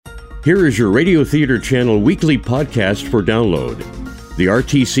Here is your Radio Theater Channel weekly podcast for download. The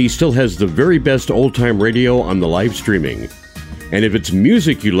RTC still has the very best old-time radio on the live streaming. And if it's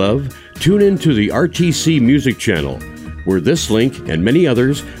music you love, tune in to the RTC Music Channel, where this link and many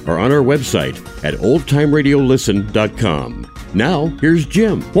others are on our website at oldtimeradiolisten.com. Now, here's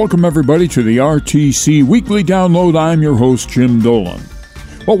Jim. Welcome, everybody, to the RTC Weekly Download. I'm your host, Jim Dolan.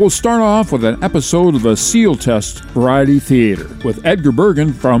 Well, we'll start off with an episode of the Seal Test Variety Theater with Edgar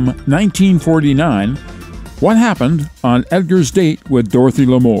Bergen from 1949. What happened on Edgar's date with Dorothy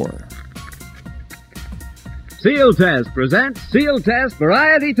Lamour? Seal Test presents Seal Test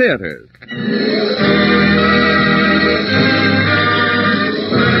Variety Theater.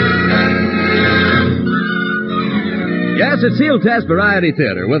 Yes, it's Seal Test Variety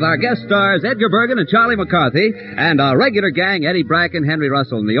Theater with our guest stars Edgar Bergen and Charlie McCarthy and our regular gang Eddie Bracken, Henry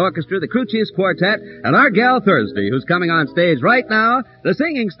Russell in the orchestra, the Crew Chiefs Quartet, and our gal Thursday, who's coming on stage right now, the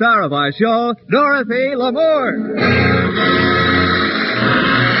singing star of our show, Dorothy Lamour.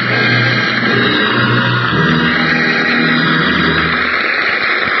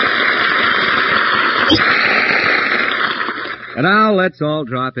 And now let's all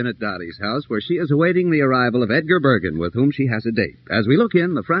drop in at Dottie's house, where she is awaiting the arrival of Edgar Bergen, with whom she has a date. As we look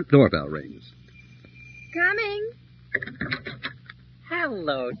in, the front doorbell rings. Coming.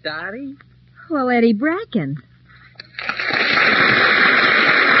 Hello, Dottie. Well, Eddie Bracken.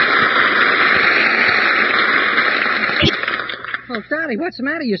 Oh, Dottie, what's the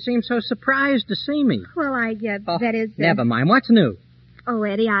matter? You seem so surprised to see me. Well, that is... Never mind. What's new? Oh,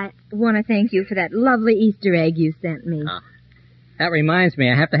 Eddie, I want to thank you for that lovely Easter egg you sent me. That reminds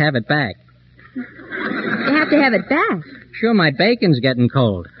me, I have to have it back. You have to have it back? Sure, my bacon's getting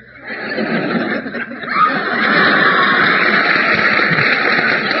cold.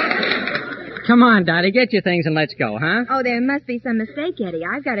 Come on, Dottie, get your things and let's go, huh? Oh, there must be some mistake, Eddie.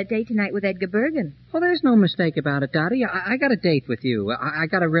 I've got a date tonight with Edgar Bergen. Well, there's no mistake about it, Dottie. I got a date with you. I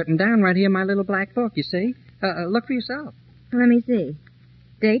got it written down right here in my little black book, you see. Look for yourself. Let me see.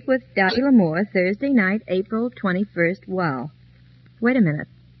 Date with Dorothy Lamour, Thursday night, April 21st. Wow. Wait a minute.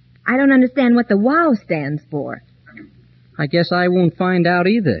 I don't understand what the WOW stands for. I guess I won't find out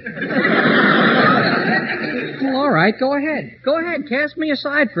either. Well, all right, go ahead. Go ahead, cast me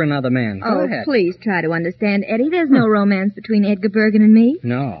aside for another man. Go ahead. Please try to understand, Eddie. There's no romance between Edgar Bergen and me.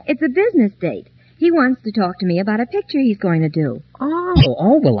 No. It's a business date. He wants to talk to me about a picture he's going to do.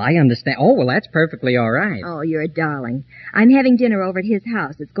 Oh, well, I understand. Oh, well, that's perfectly all right. Oh, you're a darling. I'm having dinner over at his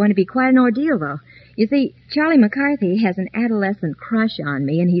house. It's going to be quite an ordeal, though. You see, Charlie McCarthy has an adolescent crush on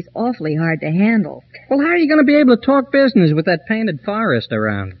me, and he's awfully hard to handle. Well, how are you going to be able to talk business with that painted forest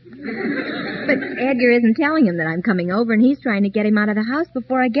around? But Edgar isn't telling him that I'm coming over, and he's trying to get him out of the house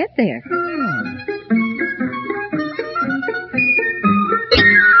before I get there.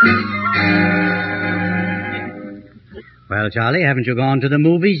 Well, Charlie, haven't you gone to the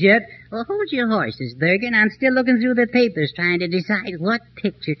movies yet? Well, hold your horses, Bergen. I'm still looking through the papers trying to decide what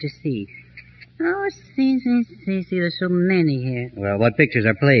picture to see. Oh, see, there's so many here. Well, what pictures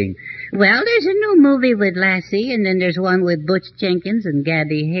are playing? Well, there's a new movie with Lassie, and then there's one with Butch Jenkins and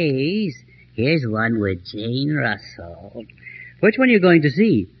Gabby Hayes. Here's one with Jane Russell. Which one are you going to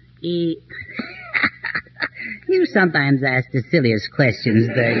see? You sometimes ask the silliest questions,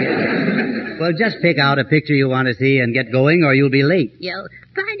 Bergen. Well, just pick out a picture you want to see and get going, or you'll be late.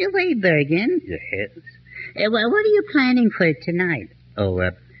 By the way, Bergen. Yes? Well, what are you planning for tonight?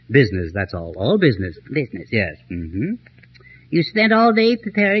 Business, that's all. All business. Business? Yes. Mm-hmm. You spent all day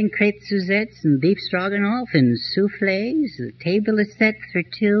preparing crepe Suzettes and beef stroganoff and soufflés. The table is set for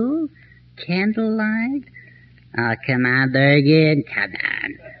two. Candlelight. Oh, come on, Bergen. Come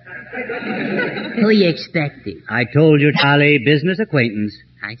on. Who you expecting? I told you, Charlie, business acquaintance.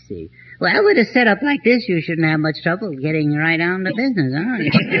 I see. Well, with a setup like this, you shouldn't have much trouble getting right on to business, huh?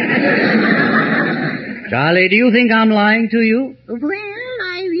 Charlie, do you think I'm lying to you? Well,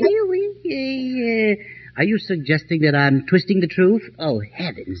 I really... Are you suggesting that I'm twisting the truth? Oh,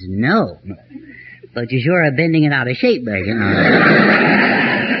 heavens, no. But you sure are bending it out of shape, Bergen.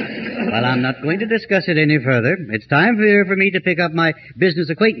 Well, I'm not going to discuss it any further. It's time for me to pick up my business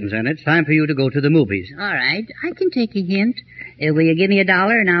acquaintance, and it's time for you to go to the movies. All right, I can take a hint. Will you give me $1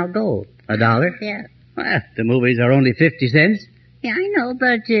 and I'll go? $1? Yeah. Well, the movies are only 50 cents. Yeah, I know,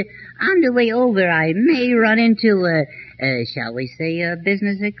 but on the way over, I may run into, shall we say, a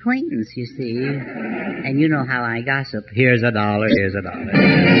business acquaintance, you see. And you know how I gossip. Here's $1, here's $1.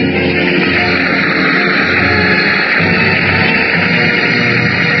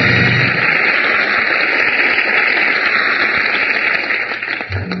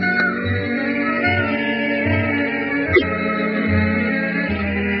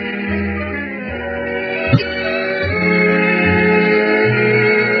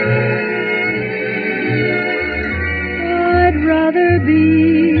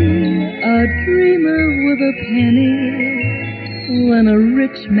 than a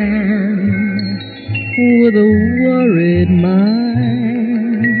rich man with a worried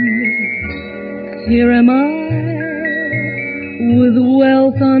mind. Here am I with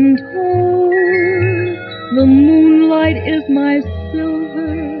wealth untold. The moonlight is my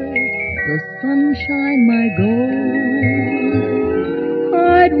silver, the sunshine my gold.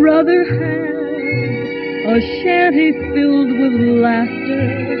 I'd rather have a shanty filled with laughter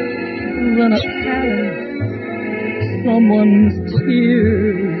than a palace someone's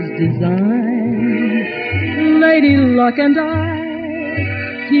tears designed. Lady Luck and I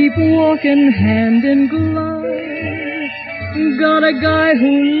keep walking hand in glove. Got a guy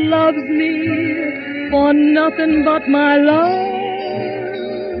who loves me for nothing but my love.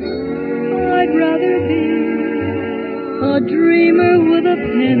 I'd rather be a dreamer with a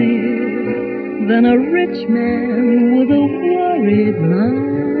penny than a rich man with a worried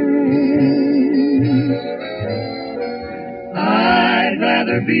mind. I'd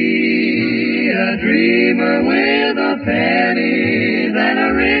rather be a dreamer with a penny than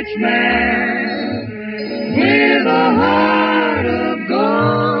a rich man with a heart of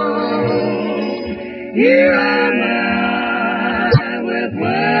gold. Here am I with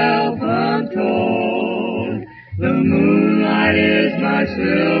wealth untold. The moonlight is my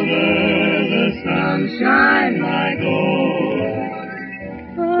silver, the sunshine my gold.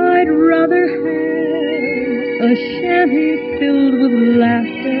 I'd rather have a shanty filled with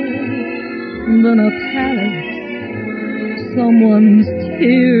laughter than a palace someone's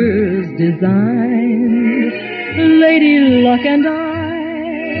tears designed. Lady Luck and I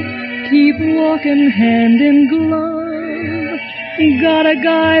keep walking hand in glove. Got a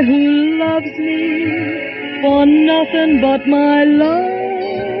guy who loves me for nothing but my love.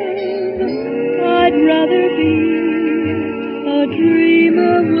 I'd rather be a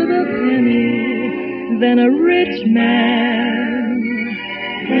dreamer with a penny than a rich man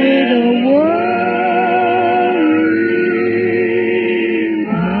with a worried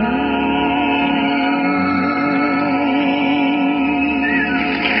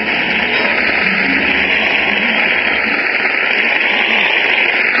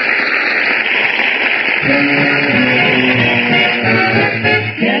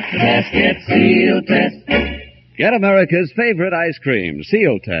Get the best, get Seal Test. Get America's favorite ice cream,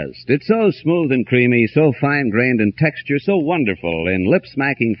 Seal Test. It's so smooth and creamy, so fine-grained in texture, so wonderful in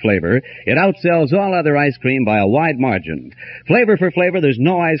lip-smacking flavor, it outsells all other ice cream by a wide margin. Flavor for flavor, there's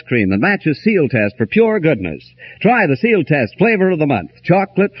no ice cream that matches Seal Test for pure goodness. Try the Seal Test Flavor of the Month,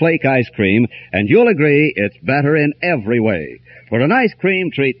 chocolate flake ice cream, and you'll agree it's better in every way. For an ice cream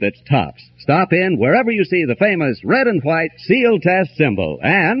treat that's tops, stop in wherever you see the famous red and white Seal Test symbol,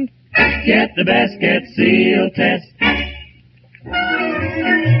 and get the best, get Seal Test.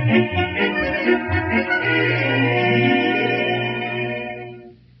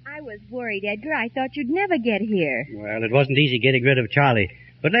 I was worried, Edgar. I thought you'd never get here. Well, it wasn't easy getting rid of Charlie.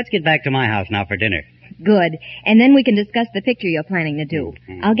 But let's get back to my house now for dinner. Good. And then we can discuss the picture you're planning to do.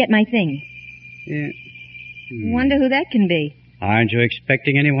 Mm-hmm. I'll get my things. Yeah. Wonder who that can be. Aren't you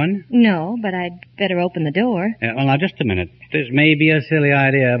expecting anyone? No, but I'd better open the door. Well, now, just a minute. This may be a silly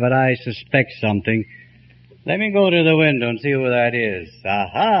idea, but I suspect something. Let me go to the window and see who that is.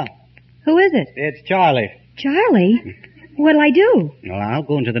 Aha! Who is it? It's Charlie. Charlie? What'll I do? Well, I'll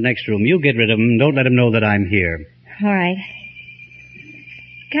go into the next room. You get rid of him. Don't let him know that I'm here. All right.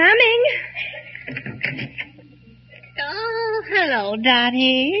 Coming. Oh, hello,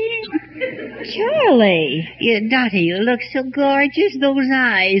 Dottie. Charlie. Dottie, you look so gorgeous. Those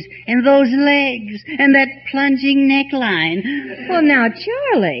eyes and those legs and that plunging neckline. Well, now,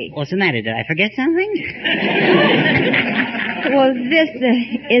 Charlie. What's the matter? Did I forget something? Well, this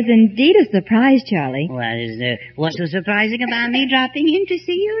is indeed a surprise, Charlie. Well, what's so surprising about me dropping in to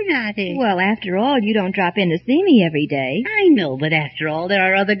see you, Dottie? Well, after all, you don't drop in to see me every day. I know, but after all, there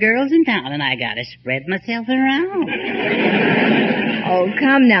are other girls in town, and I gotta spread myself around. Oh,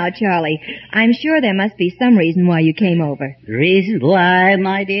 come now, Charlie. I'm sure there must be some reason why you came over. Reason? Why,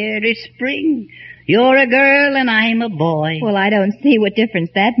 my dear, it's spring. You're a girl and I'm a boy. Well, I don't see what difference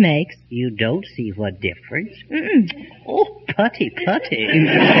that makes. You don't see what difference? Mm-mm. Oh, putty.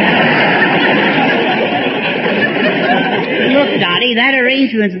 Look, Dottie, that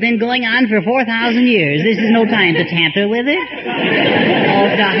arrangement's been going on for 4,000 years. This is no time to tamper with it.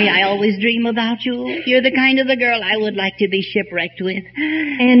 Oh, Dottie, I always dream about you. You're the kind of the girl I would like to be shipwrecked with.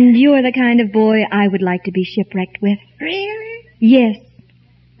 And you're the kind of boy I would like to be shipwrecked with. Really? Yes.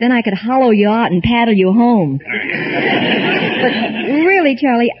 Then I could hollow you out and paddle you home. But really,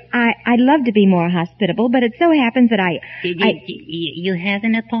 Charlie, I'd love to be more hospitable, but it so happens that You have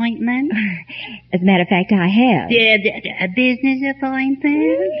an appointment? As a matter of fact, I have. A business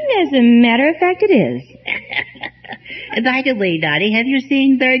appointment? As a matter of fact, it is. By the way, Dottie, have you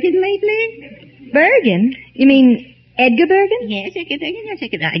seen Bergen lately? Bergen? You mean Edgar Bergen? Yes, Edgar Bergen. Yes,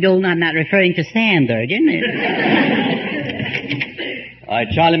 I'm not referring to Sam Bergen.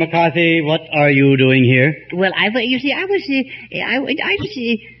 Charlie McCarthy, what are you doing here? Well, I was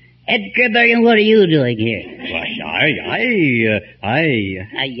Edgar Bergen, what are you doing here?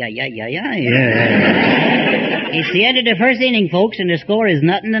 It's the end of the first inning, folks, and the score is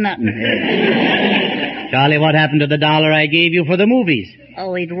 0-0. Charlie, what happened to the $1 I gave you for the movies?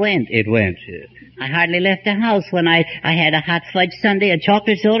 Oh, it went. It went. I hardly left the house when I had a hot fudge sundae, a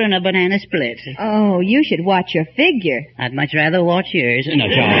chocolate soda, and a banana split. Oh, you should watch your figure. I'd much rather watch yours. No,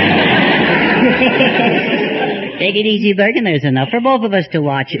 Charlie. Take it easy, Bergen. There's enough for both of us to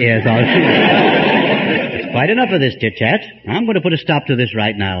watch. Yes, I'll see. Quite enough of this chit-chat. I'm going to put a stop to this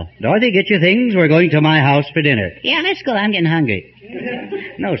right now. Dorothy, get your things. We're going to my house for dinner. Yeah, let's go. I'm getting hungry.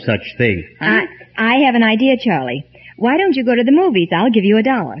 No such thing. I have an idea, Charlie. Why don't you go to the movies? I'll give you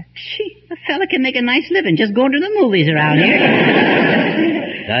 $1. Gee, a fella can make a nice living just going to the movies around here.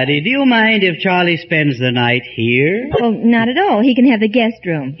 Daddy, do you mind if Charlie spends the night here? Well, not at all. He can have the guest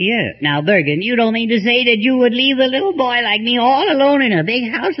room. Yeah. Now, Bergen, you don't mean to say that you would leave a little boy like me all alone in a big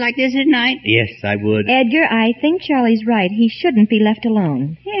house like this at night? Yes, I would. Edgar, I think Charlie's right. He shouldn't be left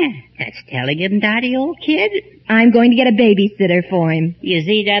alone. Yeah, that's telling him, Dottie, old kid. I'm going to get a babysitter for him. You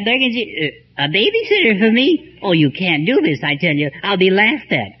see that, Bergen? A babysitter for me? Oh, you can't do this, I tell you. I'll be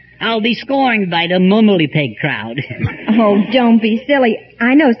laughed at. I'll be scorned by the mummily pig crowd. Oh, don't be silly.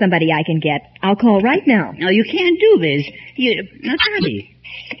 I know somebody I can get. I'll call right now. No, you can't do this. Now, Dottie,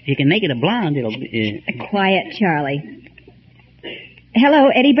 if you can make it a blonde, it'll be... Quiet, Charlie. Hello,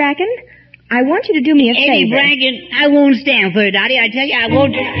 Eddie Bracken? I want you to do me a favor. Eddie Bracken, I won't stand for it, Dottie. I tell you, I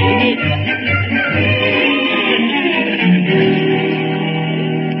won't...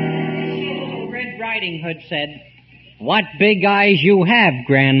 Red Riding Hood said, "What big eyes you have,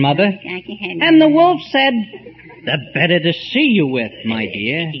 grandmother." And the wolf said, "The better to see you with, my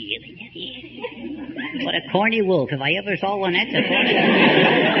dear." What a corny wolf. If I ever saw one, that's a corny...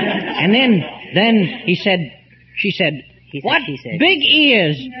 And then she said, "What big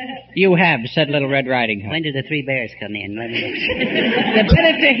ears you have," said Little Red Riding Hood. When did the three bears come in? "The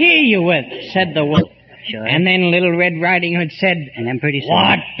better to hear you with," said the wolf. Sure. And then Little RedRiding Hood said, and then pretty soon...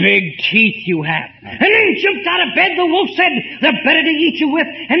 "What big teeth you have." And then jumped out of bed, the wolf said, "The better to eat you with,"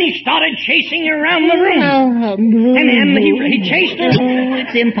 and he started chasing her around the room. And he chased her. Oh,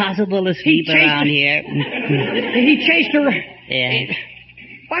 it's impossible to sleep around here. He chased her. Yeah.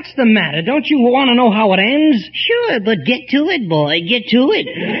 What's the matter? Don't you want to know how it ends? Sure, but get to it, boy. Get to it.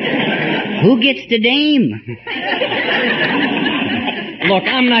 Who gets the dame? Look,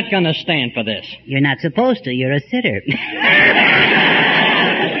 I'm not going to stand for this. You're not supposed to. You're a sitter.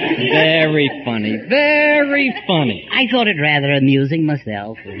 Very funny. Very funny. I thought it rather amusing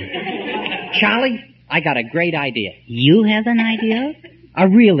myself. Charlie, I got a great idea. You have an idea? A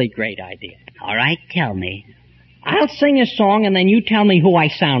really great idea. All right, tell me. I'll sing a song and then you tell me who I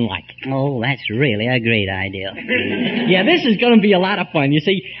sound like. Oh, that's really a great idea. Yeah, this is going to be a lot of fun. You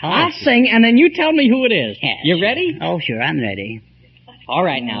see, I'll sing and then you tell me who it is. Yes. You ready? Oh, sure, I'm ready. All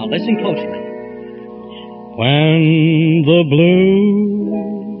right, now, listen closely. When the blue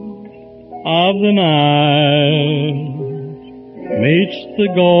of the night meets the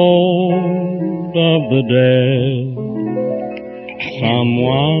gold of the day,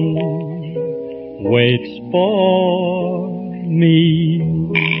 someone waits for me.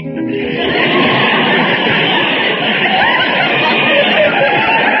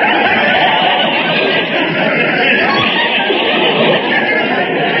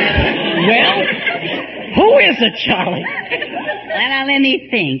 Well, who is it, Charlie? Well, now, let me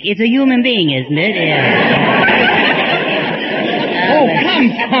think. It's a human being, isn't it? Yeah. Oh,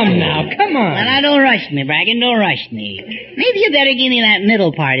 come now. Come on. Well, now, don't rush me, Bracken. Don't rush me. Maybe you better give me that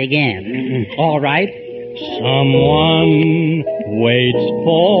middle part again. All right. Someone waits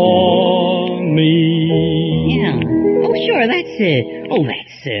for me. Yeah. Oh, sure,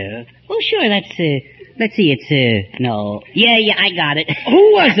 that's let's see, it's, no. Yeah, I got it.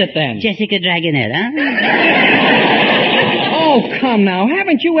 Who was it then? Jessica Dragonette, huh? Oh, come now.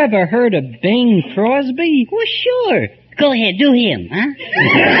 Haven't you ever heard of Bing Crosby? Well, sure. Go ahead, do him, huh?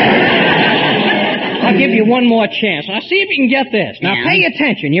 I'll give you one more chance. Now, see if you can get this. Now, Yeah. pay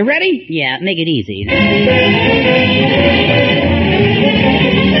attention. You ready? Yeah, make it easy.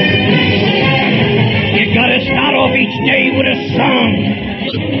 You gotta start off each day with a song.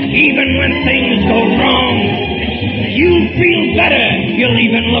 Even when things go wrong, you'll feel better. You'll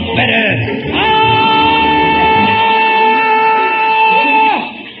even look better.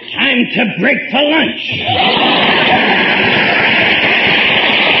 Time to break for lunch.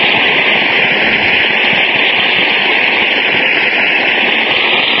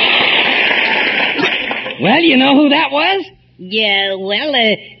 Well, you know who that was? Yeah, well,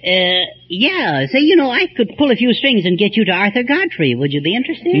 yeah. Say, I could pull a few strings and get you to Arthur Godfrey. Would you be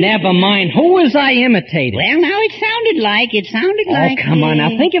interested? Never mind. Who was I imitating? Well, now it sounded like. Oh, come on. Now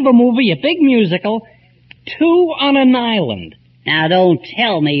think of a movie, a big musical, Two on an Island. Now, don't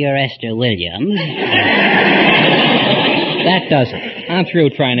tell me you're Esther Williams. That does it. I'm through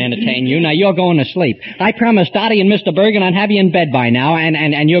trying to entertain you. Now, you're going to sleep. I promised Dottie and Mr. Bergen I'd have you in bed by now,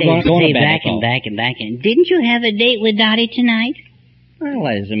 and you're going to bed. Back. Didn't you have a date with Dottie tonight? Well,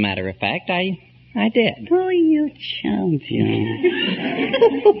 as a matter of fact, I did. Oh, you champion.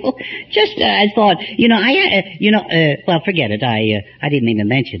 Just, I thought, well, forget it. I didn't mean to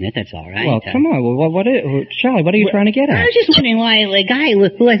mention it. That's all right. Well, come on. Charlie, what are you trying to get at? I was just wondering why a guy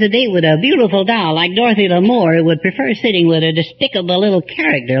who has a date with a beautiful doll like Dorothy L'Amour would prefer sitting with a despicable little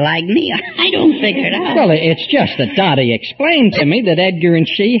character like me. I don't figure it out. Well, it's just that Dottie explained to me that Edgar and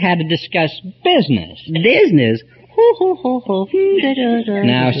she had to discuss business. Business?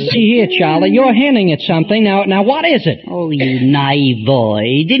 Now, see here, Charlie, you're hinting at something. Now, what is it? Oh, you naive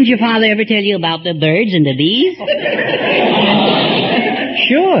boy. Didn't your father ever tell you about the birds and the bees?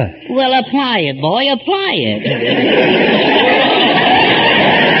 Sure. Well, apply it, boy, apply it.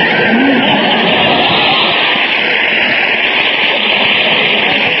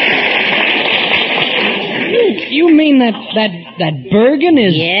 You mean that Bergen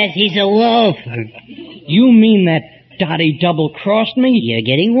is... Yes, he's a wolf. You mean that Dottie double-crossed me? You're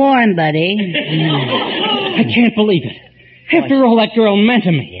getting warm, buddy. I can't believe it. After all that girl meant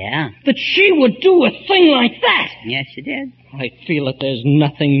to me. Yeah. That she would do a thing like that. Yes, she did. I feel that there's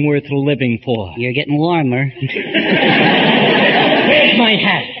nothing worth living for. You're getting warmer. Where's my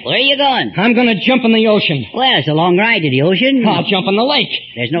hat? Where are you going? I'm going to jump in the ocean. Well, it's a long ride to the ocean. I'll jump in the lake.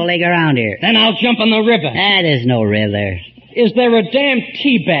 There's no lake around here. Then I'll jump in the river. There's no river. Is there a damn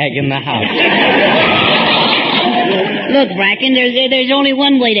tea bag in the house? Look, Bracken, there's only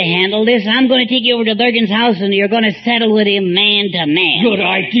one way to handle this. I'm going to take you over to Bergen's house, and you're going to settle with him man to man. Good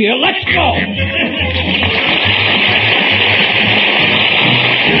idea. Let's go.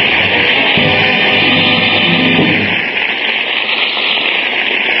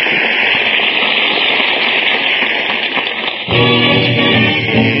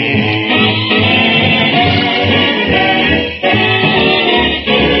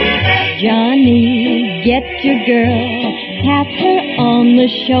 Johnny, get your girl, tap her on the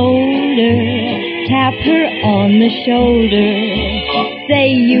shoulder, tap her on the shoulder,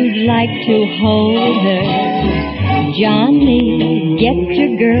 say you'd like to hold her. Johnny, get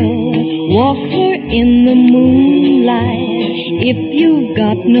your girl, walk her in the moonlight. If you've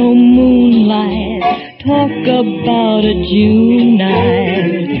got no moonlight, talk about a June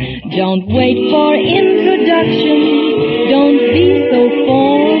night. Don't wait for introduction, don't be so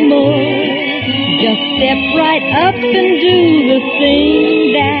formal. Just step right up and do the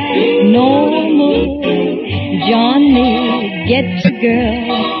thing that's normal. Johnny, get your girl,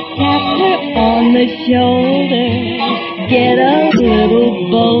 tap her on the shoulder, get a little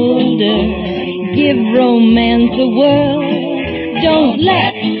bolder, give romance a whirl. Don't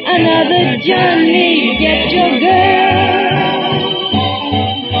let another Johnny get your girl.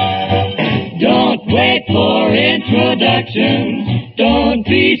 Don't wait for introductions. Don't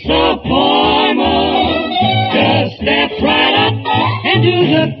be so formal. Just step right up and do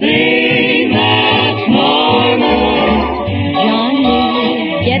the thing that's normal.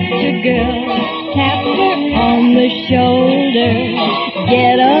 Johnny, get your girl, tap her on the shoulder,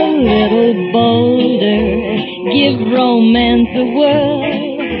 get a little bolder, give romance a whirl.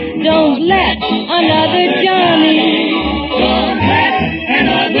 Don't let another Johnny. Don't let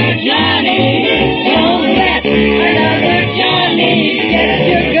another Johnny. Don't let another Johnny get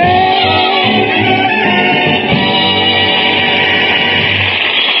your girl.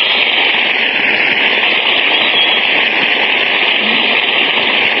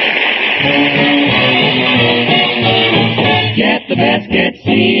 Get the best, get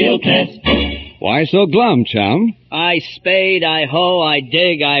seal test. Why so glum, chum? I spade, I hoe, I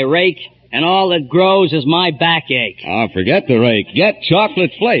dig, I rake. and all that grows is my backache. Oh, forget the rake. Get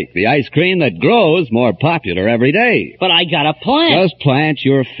Chocolate Flake, the ice cream that grows more popular every day. But I got a plant. Just plant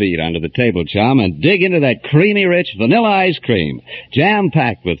your feet onto the table, chum, and dig into that creamy, rich vanilla ice cream,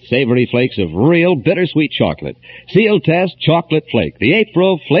 jam-packed with savory flakes of real bittersweet chocolate. Seal Test Chocolate Flake, the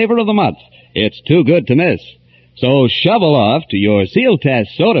April flavor of the month. It's too good to miss. So shovel off to your Seal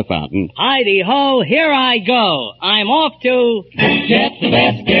Test soda fountain. Heidi-ho, here I go. I'm off to... Get the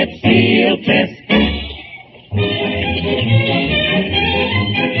best, get Seal Test.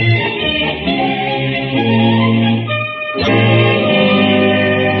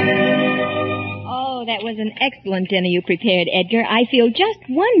 Oh, that was an excellent dinner you prepared, Edgar. I feel just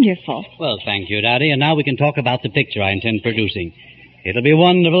wonderful. Well, thank you, Dottie. And now we can talk about the picture I intend producing. It'll be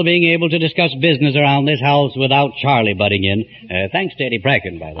wonderful being able to discuss business around this house without Charlie butting in. Thanks to Eddie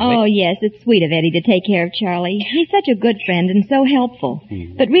Bracken, by the way. Oh, yes, it's sweet of Eddie to take care of Charlie. He's such a good friend and so helpful.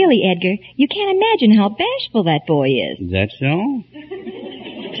 But really, Edgar, you can't imagine how bashful that boy is. Is that so?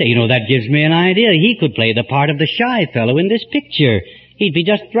 Say, you know, that gives me an idea. He could play the part of the shy fellow in this picture. He'd be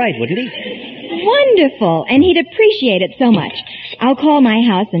just right, wouldn't he? Wonderful, and he'd appreciate it so much. I'll call my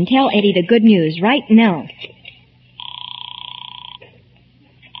house and tell Eddie the good news right now.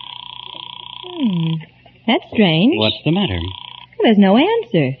 That's strange. What's the matter? Well, there's no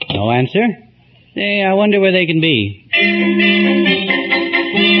answer. No answer? Hey, I wonder where they can be.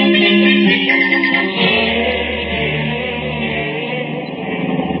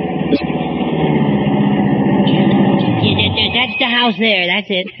 That's the house there. That's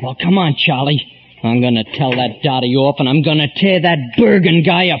it. Well, come on, Charlie. I'm gonna tell that Dottie off, and I'm gonna tear that Bergen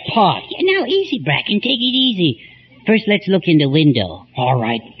guy apart. Yeah, now, easy, Bracken. Take it easy. First, let's look in the window. All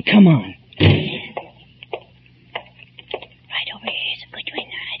right, come on. Right over here is a good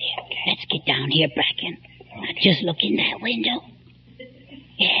window right here. Let's get down here, Bracken. Now, just look in that window.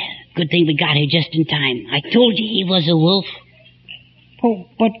 Yeah, good thing we got here just in time. I told you he was a wolf. Oh,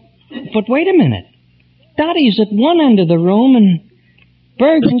 but wait a minute. Dottie's at one end of the room, and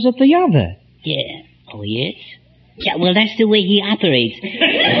Bergen's at the other. Yeah. Oh, yes? Yeah, well, that's the way he operates.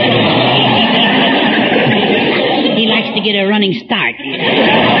 He likes to get a running start.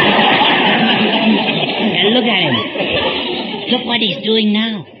 And look at him. Look what he's doing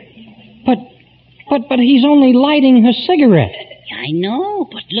now. But he's only lighting her cigarette. I know,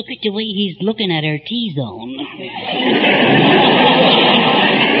 but look at the way he's looking at her T-zone.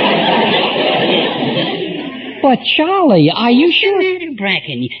 But, Charlie, are you sure? What's the matter,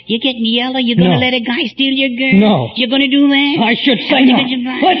 Bracken? You're getting yellow? You're going to let a guy steal your girl? No. You're going to do that? I should say no.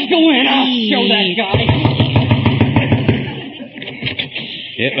 Let's go in. I'll show that guy.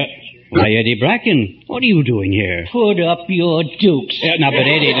 Why, Eddie Bracken, what are you doing here? Put up your dukes. Now, but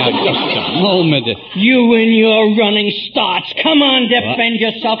Eddie, now, just a moment. You and your running starts. Come on, defend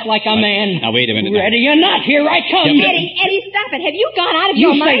yourself like a man. Now, wait a minute. Ready or not, here I come. Eddie, stop it. Have you gone out of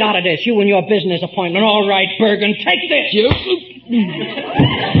your mind? You stay out of this, you and your business appointment. All right, Bergen, take this.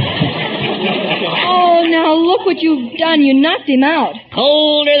 Oh, now look what you've done. You knocked him out.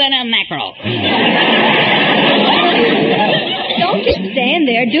 Colder than a mackerel. Don't just stand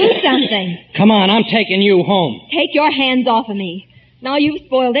there. Do something. Come on, I'm taking you home. Take your hands off of me. Now you've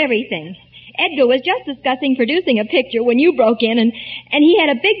spoiled everything. Edgar was just discussing producing a picture when you broke in, and he had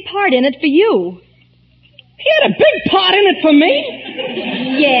a big part in it for you. He had a big part in it for me?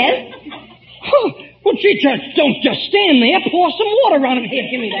 Yes. Huh. Well, gee, don't just stand there. Pour some water on him. Here,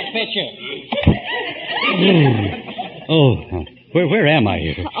 give me that picture. Oh, where am I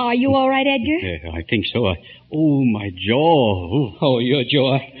here? Are you all right, Edgar? Yeah, I think so. Oh, my jaw. Oh, your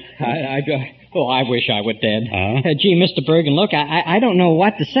jaw. I wish I were dead. Gee, Mr. Bergen, look, I don't know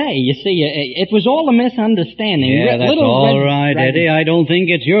what to say. You see, it was all a misunderstanding. Yeah, that's all right, Eddie. I don't think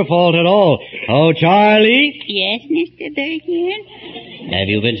it's your fault at all. Oh, Charlie? Yes, Mr. Bergen? Have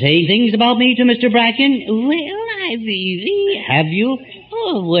you been saying things about me to Mr. Bracken? Well, Have you?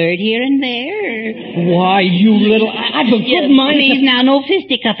 Oh, a word here and there. Why, you little... I've a good mind... Please, now, no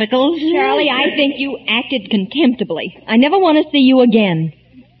fisticuffles. Charlie, I think you acted contemptibly. I never want to see you again.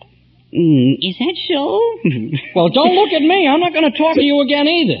 Is that so? Well, don't look at me. I'm not going to talk to you again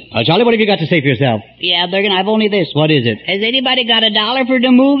either. Charlie, what have you got to say for yourself? Yeah, Bergen, I've only this. What is it? Has anybody got $1 for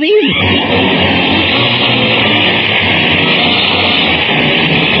the movies?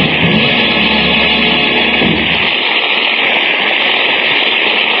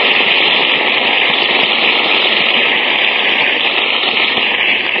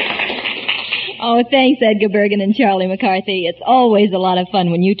 Oh, thanks, Edgar Bergen and Charlie McCarthy. It's always a lot of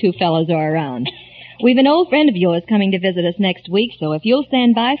fun when you two fellows are around. We've an old friend of yours coming to visit us next week, so if you'll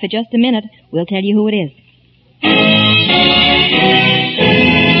stand by for just a minute, we'll tell you who it is.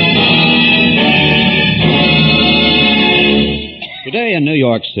 in New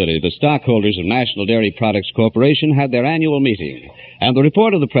York City, the stockholders of National Dairy Products Corporation had their annual meeting, and the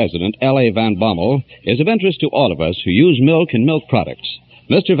report of the president, L.A. Van Bommel, is of interest to all of us who use milk and milk products.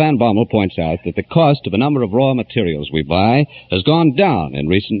 Mr. Van Bommel points out that the cost of a number of raw materials we buy has gone down in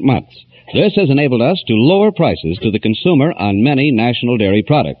recent months. This has enabled us to lower prices to the consumer on many National Dairy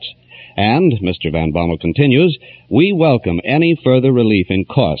products. And, Mr. Van Bommel continues, we welcome any further relief in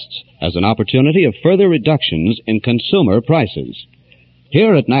costs as an opportunity of further reductions in consumer prices.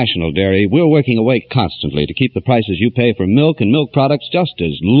 Here at National Dairy, we're working away constantly to keep the prices you pay for milk and milk products just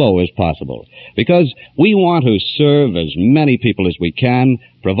as low as possible, because we want to serve as many people as we can,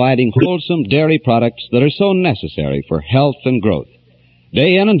 providing wholesome dairy products that are so necessary for health and growth.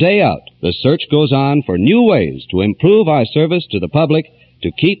 Day in and day out, the search goes on for new ways to improve our service to the public,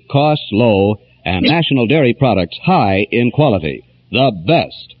 to keep costs low and National Dairy products high in quality. The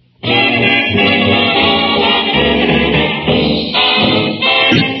best.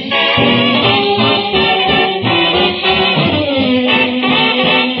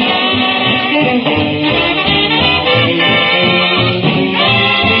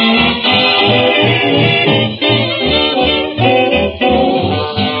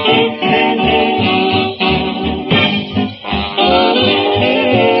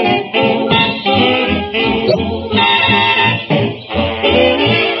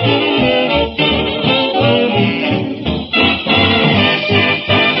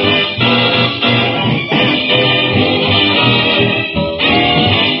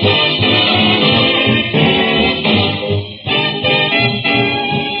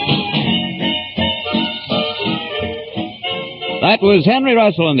 That was Henry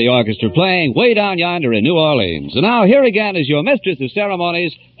Russell and the orchestra playing Way Down Yonder in New Orleans. And now here again is your mistress of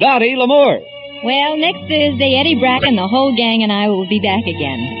ceremonies, Dottie L'Amour. Well, next Thursday, Eddie Bracken, the whole gang, and I will be back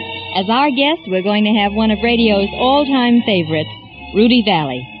again. As our guest, we're going to have one of radio's all-time favorites, Rudy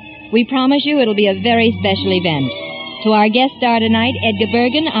Valley. We promise you it'll be a very special event. To our guest star tonight, Edgar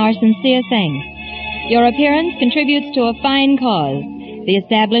Bergen, our sincere thanks. Your appearance contributes to a fine cause, the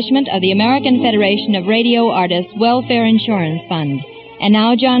establishment of the American Federation of Radio Artists Welfare Insurance Fund. And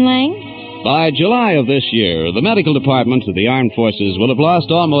now, John Lang? By July of this year, the medical departments of the armed forces will have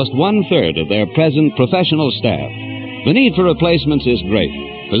lost almost one-third of their present professional staff. The need for replacements is great.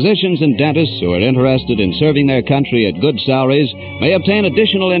 Physicians and dentists who are interested in serving their country at good salaries may obtain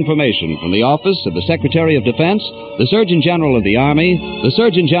additional information from the Office of the Secretary of Defense, the Surgeon General of the Army, the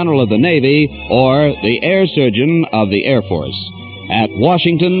Surgeon General of the Navy, or the Air Surgeon of the Air Force at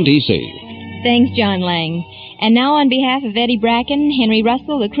Washington, D.C. Thanks, John Lang. And now, on behalf of Eddie Bracken, Henry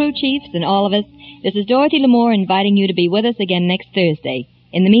Russell, the crew chiefs, and all of us, this is Dorothy L'Amour inviting you to be with us again next Thursday.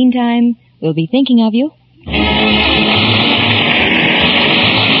 In the meantime, we'll be thinking of you.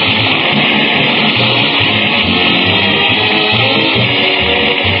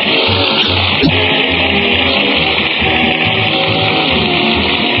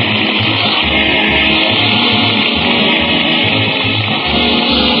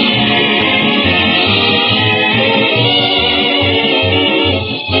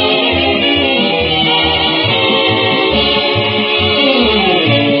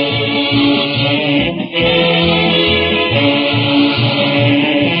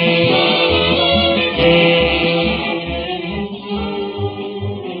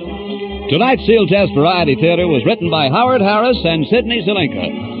 Tonight's Seal Test Variety Theater was written by Howard Harris and Sidney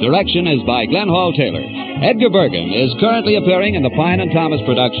Zelinka. Direction is by Glenn Hall Taylor. Edgar Bergen is currently appearing in the Pine and Thomas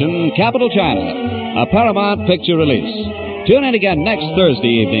production, Capital China, a Paramount picture release. Tune in again next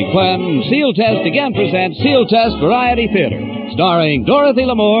Thursday evening when Seal Test again presents Seal Test Variety Theater, starring Dorothy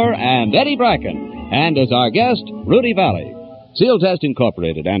L'Amour and Eddie Bracken, and as our guest, Rudy Valley. Seal Test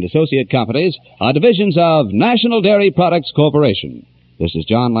Incorporated and associate companies are divisions of National Dairy Products Corporation. This is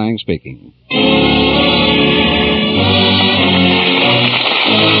John Lang speaking.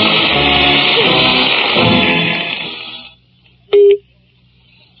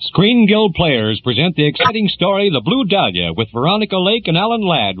 Screen Guild Players present the exciting story The Blue Dahlia with Veronica Lake and Alan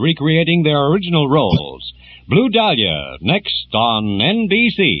Ladd recreating their original roles. Blue Dahlia, next on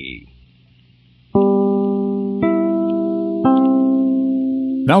NBC.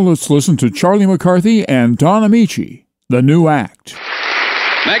 Now let's listen to Charlie McCarthy and Don Amici, the new act.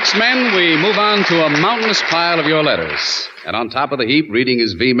 Next, men, we move on to a mountainous pile of your letters. And on top of the heap, reading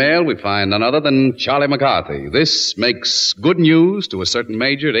his V-mail, we find none other than Charlie McCarthy. This makes good news to a certain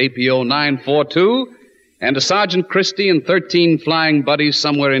major at APO 942 and to Sergeant Christie and 13 flying buddies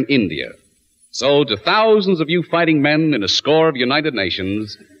somewhere in India. So, to thousands of you fighting men in a score of United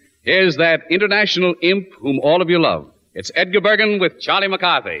Nations, here's that international imp whom all of you love. It's Edgar Bergen with Charlie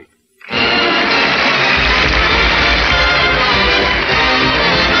McCarthy.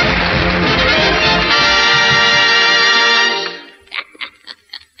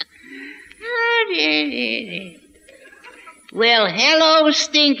 Well, hello,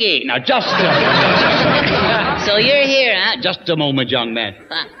 Stinky. Now, just So you're here, huh? Just a moment, young man.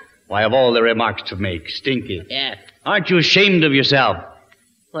 I have all the remarks to make. Stinky. Yeah. Aren't you ashamed of yourself?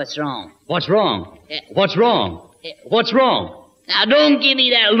 What's wrong? What's wrong? Yeah. What's wrong? What's wrong? Now, don't give me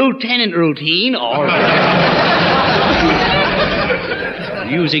that lieutenant routine, or...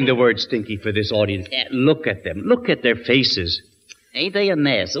 Using the word stinky for this audience. Look at them. Look at their faces. Ain't they a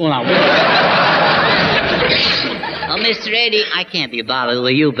mess? Well, now... Oh, Mr. Eddie, I can't be bothered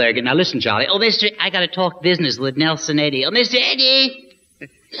with you, Bergen. Now, listen, Charlie. Oh, I gotta talk business with Nelson Eddy. Oh, Mr. Eddie!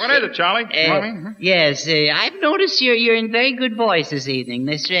 What is it, Charlie? Yes, I've noticed you're in very good voice this evening,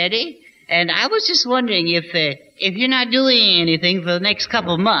 Mr. Eddie. And I was just wondering if you're not doing anything for the next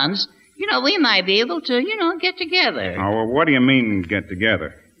couple of months, we might be able to, get together. Oh, well, what do you mean, get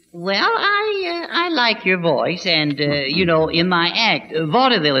together? Well, I like your voice, and, in my act,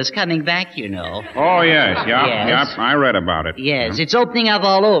 vaudeville is coming back, Oh, yes, yeah, I read about it. Yes, it's opening up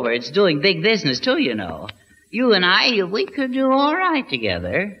all over. It's doing big business, too, You and I, we could do all right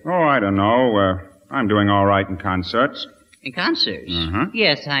together. Oh, I don't know. I'm doing all right in concerts. In concerts? Mm-hmm.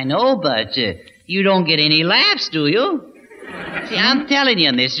 Yes, I know, but you don't get any laughs, do you? See, I'm telling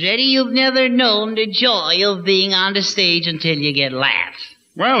you, Mr. Eddie, you've never known the joy of being on the stage until you get laughs.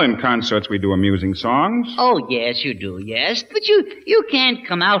 Well, in concerts we do amusing songs. Oh, yes, you do, yes. But you can't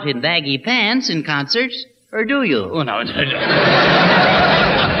come out in baggy pants in concerts, or do you? Oh, no.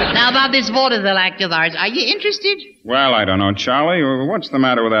 Now, about this vaudeville act of ours, are you interested? Well, I don't know, Charlie. What's the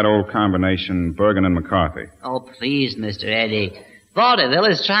matter with that old combination, Bergen and McCarthy? Oh, please, Mr. Eddie. Vaudeville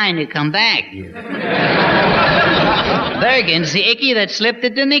is trying to come back. Bergen's the icky that slipped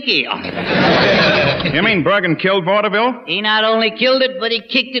at the Nicky. You mean Bergen killed vaudeville? He not only killed it, but he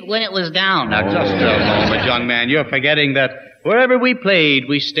kicked it when it was down. Now, just a moment, young man. You're forgetting that wherever we played,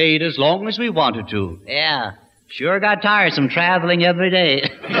 we stayed as long as we wanted to. Yeah. Sure got tiresome traveling every day.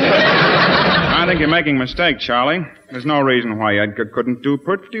 I think you're making a mistake, Charlie. There's no reason why Edgar couldn't do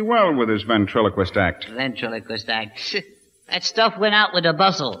pretty well with his ventriloquist act. Ventriloquist act? That stuff went out with a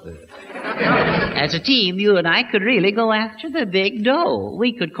bustle. As a team, you and I could really go after the big dough.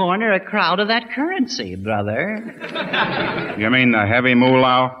 We could corner a crowd of that currency, brother. You mean the heavy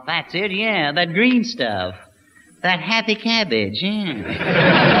moolah? That's it, yeah. That green stuff. That happy cabbage,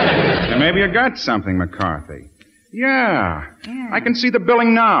 yeah. And maybe you got something, McCarthy. Yeah. I can see the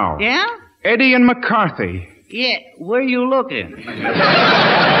billing now. Yeah? Eddie and McCarthy. Yeah, where are you looking?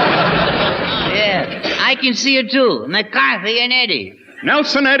 Yeah, I can see it too. McCarthy and Eddie.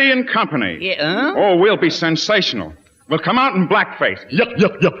 Nelson, Eddie and Company. Yeah, Oh, we'll be sensational. We'll come out in blackface. Yup.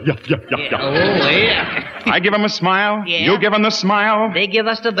 Oh, yeah. I give them a smile. Yeah. You give them the smile. They give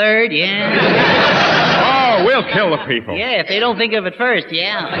us the bird, yeah. Oh, we'll kill the people. Yeah, if they don't think of it first,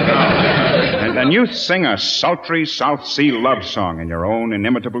 yeah. And then you sing a sultry South Sea love song in your own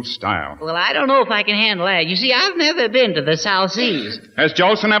inimitable style. Well, I don't know if I can handle that. You see, I've never been to the South Seas. Has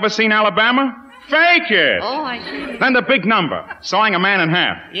Jolson ever seen Alabama? Fake it. Oh, I see. Then the big number, sawing a man in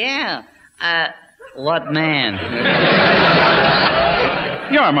half. Yeah. What man?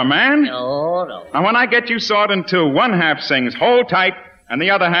 You're my man. No. Now, when I get you sawed in two, one half sings, hold tight, and the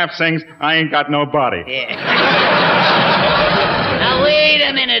other half sings, I ain't got no body. Yeah. Now, wait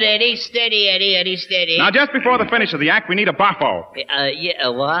a minute, Eddie. Steady, Eddie, steady. Now, just before the finish of the act, we need a boffo. Yeah,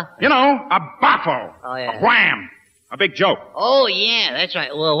 what? You know, a boffo. Oh, yeah. A wham. A big joke. Oh, yeah, that's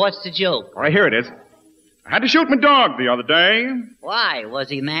right. Well, what's the joke? All right, here it is. I had to shoot my dog the other day. Why? Was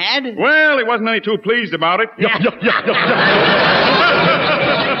he mad? Well, he wasn't any too pleased about it. Yeah.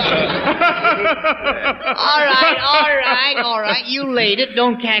 All right. You laid it.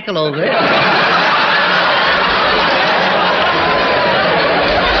 Don't cackle over it.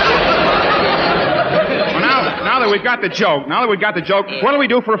 Now that we've got the joke, what do we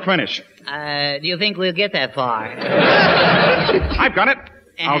do for a finish? Do you think we'll get that far? I've got it.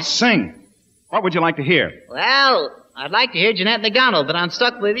 I'll sing. What would you like to hear? Well, I'd like to hear Jeanette McDonald, but I'm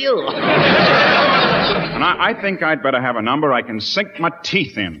stuck with you. And I think I'd better have a number I can sink my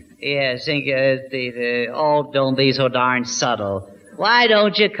teeth in. Yeah, don't be so darn subtle. Why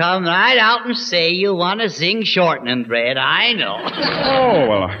don't you come right out and say you want to sing Shortening Bread? I know. Oh,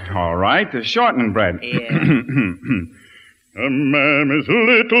 well, all right. The Shortening Bread. Yeah. Mammy's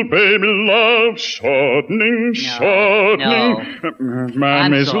little baby love shortening.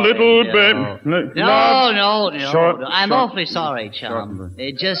 Mammy's little baby. No. I'm awfully sorry, chum.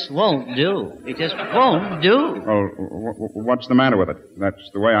 It just won't do. It just won't do. Oh, what's the matter with it? That's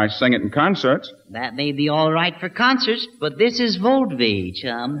the way I sing it in concerts. That may be all right for concerts, but this is vaudeville,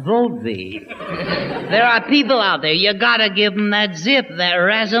 chum. Vaudeville. There are people out there. You gotta give them that zip, that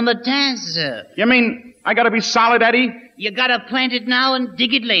razzmatazz. You mean I gotta be solid, Eddie? You gotta plant it now and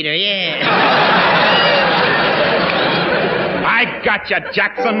dig it later, yeah. I gotcha,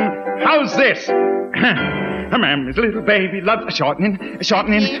 Jackson. How's this? A mammy's little baby loves a shortening.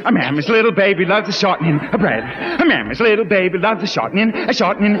 A mammy's little baby loves a shortening of bread. A mammy's little baby loves a shortening. A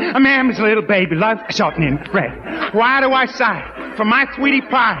mammy's little baby loves a shortening bread. Why do I sigh for my sweetie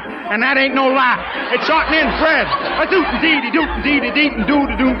pie? And that ain't no lie. It's shortening bread. A doot dee dee doot dee dee dee doo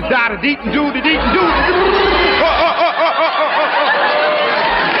doo doo da da dee doo dee dee doo.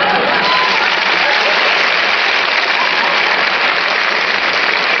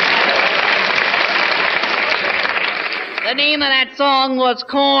 The name of that song was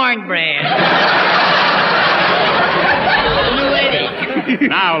Cornbread.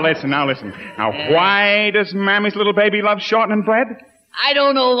 Now listen. Now, why does Mammy's little baby love shortening bread? I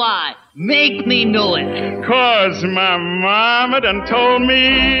don't know why. Make me know it. 'Cause my mama done told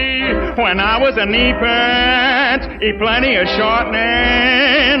me when I was an infant, eat plenty of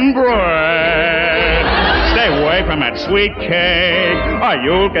shortening bread. Stay away from that sweet cake, or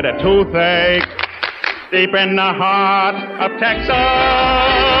you'll get a toothache. Deep in the heart of Texas.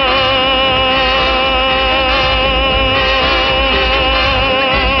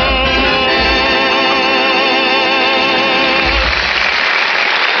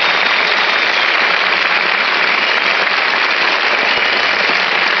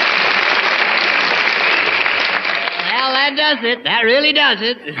 Well, that does it. That really does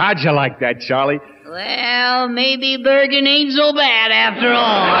it. How'd you like that, Charlie? Well, maybe Bergen ain't so bad after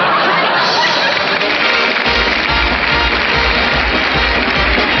all.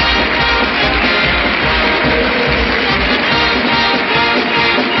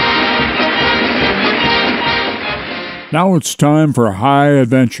 Now it's time for High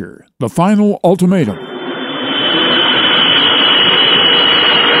Adventure, the final ultimatum.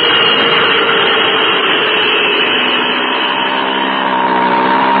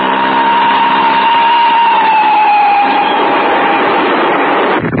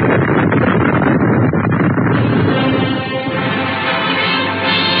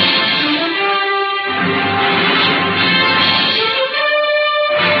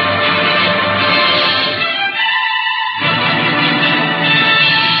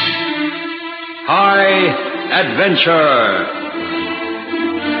 Adventure.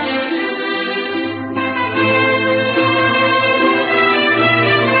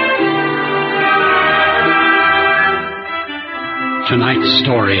 Tonight's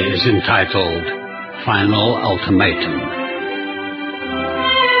story is entitled Final Ultimatum.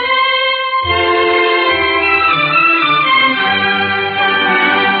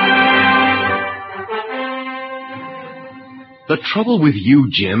 The trouble with you,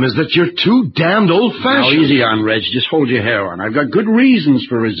 Jim, is that you're too damned old-fashioned. Now, easy on, Reg. Just hold your hair on. I've got good reasons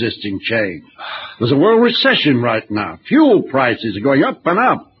for resisting change. There's a world recession right now. Fuel prices are going up and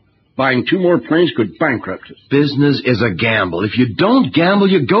up. Buying 2 more planes could bankrupt us. Business is a gamble. If you don't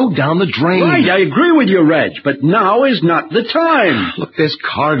gamble, you go down the drain. Right, I agree with you, Reg, but now is not the time. Look, there's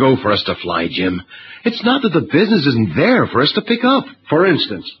cargo for us to fly, Jim. It's not that the business isn't there for us to pick up. For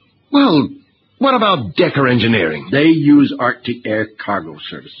instance? Well, what about Decker Engineering? They use Arctic Air Cargo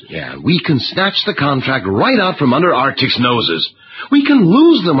Services. Yeah, we can snatch the contract right out from under Arctic's noses. We can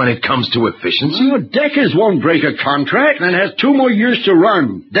lose them when it comes to efficiency. Well, Deckers won't break a contract and has 2 more years to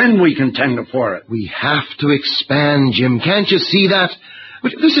run. Then we can tender for it. We have to expand, Jim. Can't you see that?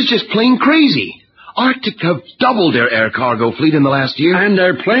 This is just plain crazy. Arctic have doubled their air cargo fleet in the last year. And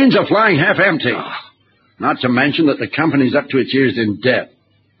their planes are flying half empty. Not to mention that the company's up to its ears in debt.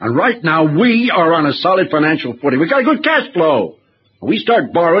 And right now, we are on a solid financial footing. We've got a good cash flow. When we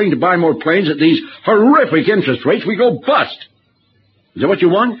start borrowing to buy more planes at these horrific interest rates, we go bust. Is that what you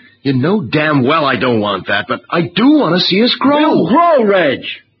want? You know damn well I don't want that, but I do want to see us grow. We'll grow, Reg.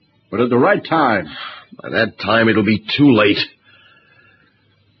 But at the right time. By that time, it'll be too late.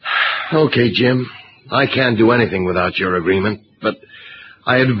 Okay, Jim. I can't do anything without your agreement, but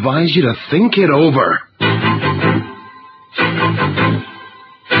I advise you to think it over.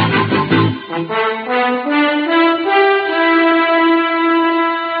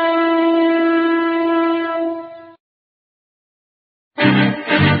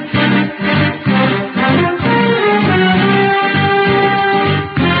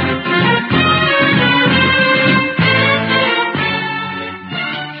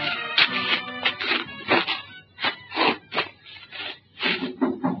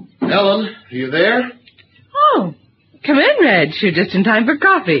 Reg, you're just in time for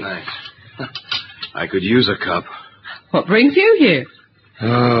coffee. Thanks. I could use a cup. What brings you here?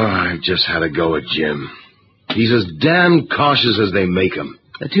 Oh, I've just had a go at Jim. He's as damn cautious as they make him.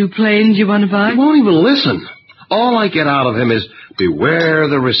 The 2 planes you want to buy? He won't even listen. All I get out of him is, beware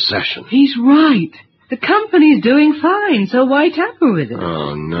the recession. He's right. The company's doing fine, so why tamper with it?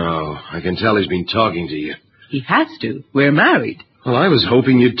 Oh, no. I can tell he's been talking to you. He has to. We're married. Well, I was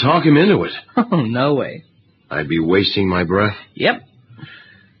hoping you'd talk him into it. Oh, no way. I'd be wasting my breath. Yep.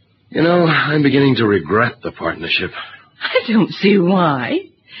 You know, I'm beginning to regret the partnership. I don't see why.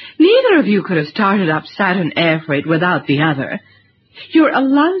 Neither of you could have started up Saturn Air Freight without the other. You're a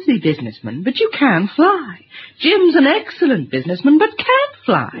lousy businessman, but you can fly. Jim's an excellent businessman, but can't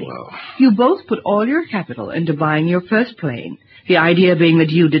fly. Well, you both put all your capital into buying your first plane. The idea being that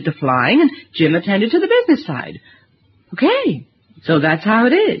you did the flying and Jim attended to the business side. Okay, so that's how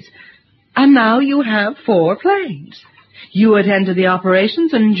it is. And now you have 4 planes. You attend to the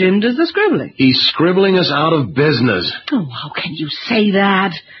operations and Jim does the scribbling. He's scribbling us out of business. Oh, how can you say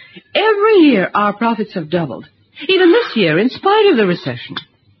that? Every year our profits have doubled. Even this year, in spite of the recession.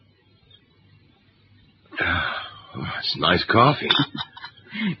 Oh, it's nice coffee.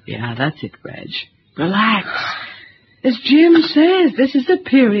 Yeah, that's it, Reg. Relax. As Jim says, this is a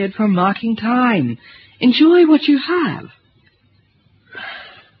period for marking time. Enjoy what you have.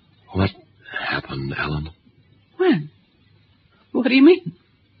 What happened, Ellen? When? What do you mean?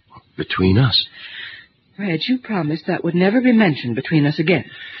 Between us. Reg, you promised that would never be mentioned between us again.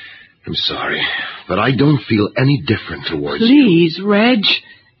 I'm sorry, but I don't feel any different towards you. Please, Reg.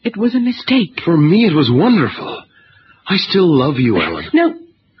 It was a mistake. For me, it was wonderful. I still love you, Ellen. No,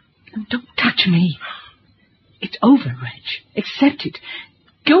 don't touch me. It's over, Reg. Accept it.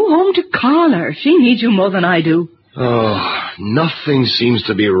 Go home to Carla. She needs you more than I do. Oh, nothing seems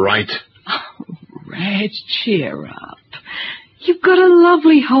to be right. Oh, Reg, cheer up. You've got a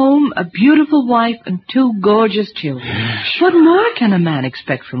lovely home, a beautiful wife, and 2 gorgeous children. Yeah, sure. What more can a man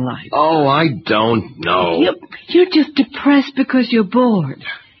expect from life? Oh, I don't know. You're just depressed because you're bored.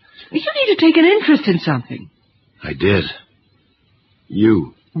 You need to take an interest in something. I did.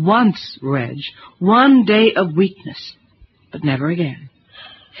 You. Once, Reg. 1 day of weakness. But never again.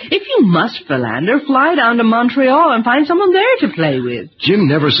 If you must philander, fly down to Montreal and find someone there to play with. Jim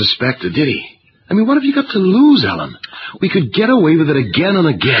never suspected, did he? I mean, what have you got to lose, Ellen? We could get away with it again and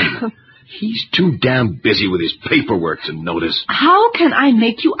again. He's too damn busy with his paperwork to notice. How can I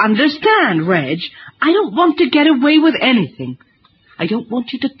make you understand, Reg? I don't want to get away with anything. I don't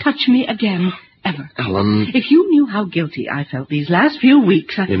want you to touch me again, ever. Ellen. If you knew how guilty I felt these last few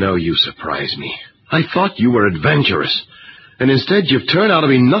weeks, You know, you surprise me. I thought you were adventurous. And instead you've turned out to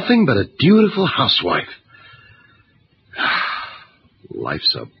be nothing but a dutiful housewife.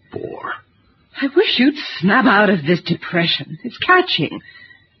 Life's a bore. I wish you'd snap out of this depression. It's catching.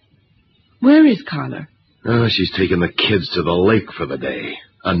 Where is Carla? Oh, she's taken the kids to the lake for the day.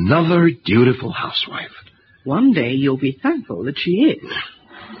 Another dutiful housewife. One day you'll be thankful that she is.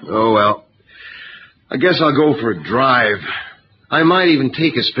 Oh, well, I guess I'll go for a drive. I might even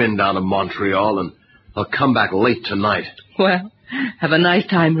take a spin down to Montreal, and I'll come back late tonight. Well, have a nice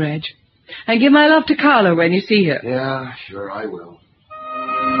time, Reg. And give my love to Carla when you see her. Yeah, sure I will.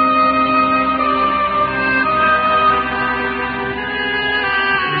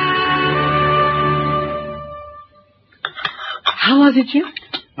 How was it, Jim?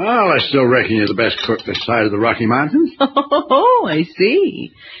 Well, I still reckon you're the best cook this side of the Rocky Mountains. Oh, I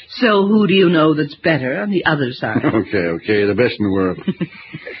see. So who do you know that's better on the other side? Okay, the best in the world.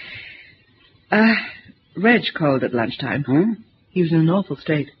 Reg called at lunchtime. Huh? He was in an awful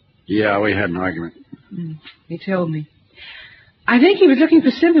state. Yeah, we had an argument. He told me. I think he was looking for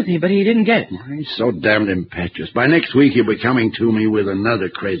sympathy, but he didn't get it. He's so damned impetuous. By next week, he'll be coming to me with another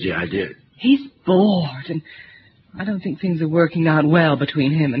crazy idea. He's bored, and I don't think things are working out well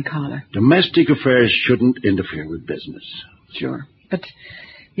between him and Carla. Domestic affairs shouldn't interfere with business. Sure. But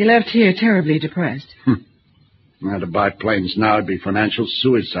you left here terribly depressed. Now, to buy planes now would be financial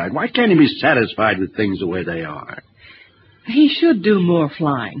suicide. Why can't he be satisfied with things the way they are? He should do more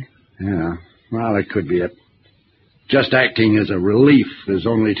flying. Yeah, well, it could be it. Just acting as a relief is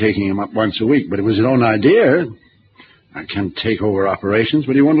only taking him up once a week, but it was his own idea. I can take over operations,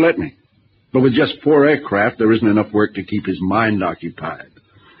 but he won't let me. But with just 4 aircraft, there isn't enough work to keep his mind occupied.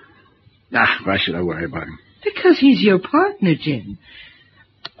 Why should I worry about him? Because he's your partner, Jim.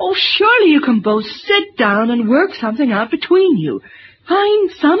 Oh, surely you can both sit down and work something out between you.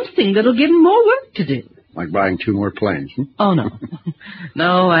 Find something that'll give him more work to do. Like buying 2 more planes, Oh, no.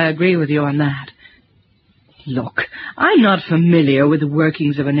 No, I agree with you on that. Look, I'm not familiar with the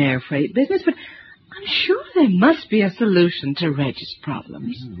workings of an air freight business, but I'm sure there must be a solution to Reg's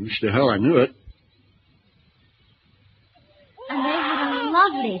problems. Wish to hell I knew it. And they had a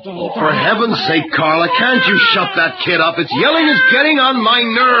lovely day. For heaven's sake, Carla, can't you shut that kid up? Its yelling is getting on my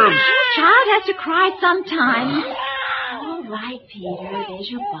nerves. A child has to cry sometimes. All right, Peter, there's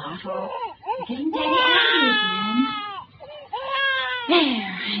your bottle. I'm getting Daddy happy again.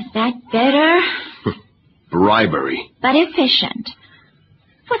 There, is that better? Bribery. But efficient.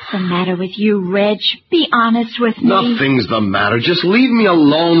 What's the matter with you, Reg? Be honest with me. Nothing's the matter. Just leave me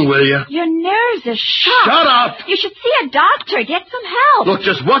alone, will you? Your nerves are shot. Shut up! You should see a doctor. Get some help. Look,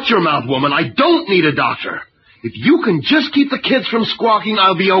 just watch your mouth, woman. I don't need a doctor. If you can just keep the kids from squawking,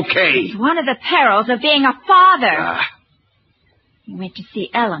 I'll be okay. It's one of the perils of being a father. We went to see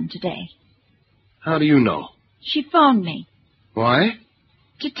Ellen today. How do you know? She phoned me. Why?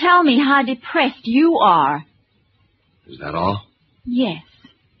 To tell me how depressed you are. Is that all? Yes.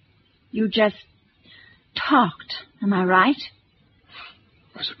 You just talked. Am I right?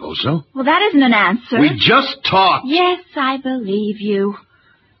 I suppose so. Well, that isn't an answer. We just talked. Yes, I believe you.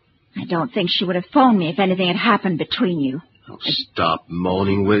 I don't think she would have phoned me if anything had happened between you. Oh, stop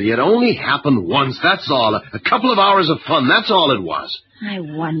moaning, will you? It only happened once, that's all. A couple of hours of fun, that's all it was. I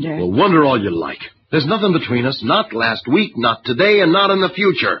wonder. Well, wonder all you like. There's nothing between us, not last week, not today, and not in the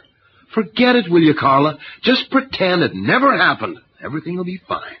future. Forget it, will you, Carla? Just pretend it never happened. Everything will be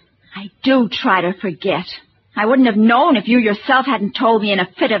fine. I do try to forget. I wouldn't have known if you yourself hadn't told me in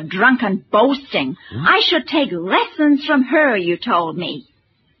a fit of drunken boasting. I should take lessons from her, you told me.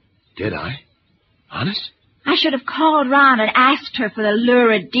 Did I? Honest? I should have called round and asked her for the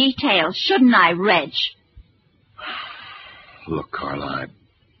lurid details, shouldn't I, Reg? Look, Carla,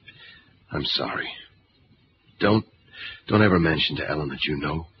 I'm sorry. Don't ever mention to Ellen that you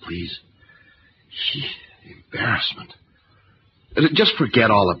know, please. Embarrassment. Just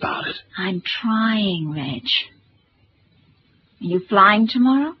forget all about it. I'm trying, Reg. Are you flying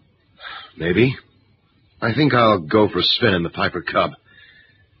tomorrow? Maybe. I think I'll go for a spin in the Piper Cub.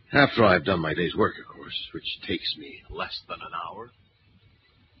 After I've done my day's work, of course, which takes me less than an hour.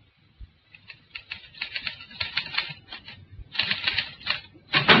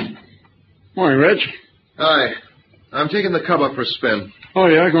 Morning, Reg. Hi. I'm taking the Cub up for a spin. Oh,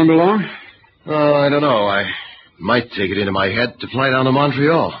 yeah? Going to be long? I don't know. I might take it into my head to fly down to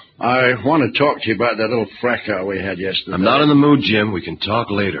Montreal. I want to talk to you about that little fracas we had yesterday. I'm not in the mood, Jim. We can talk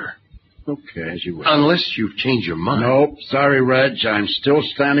later. Okay, as you wish. Unless you've changed your mind. Nope. Sorry, Reg. I'm still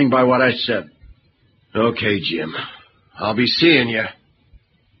standing by what I said. Okay, Jim. I'll be seeing you.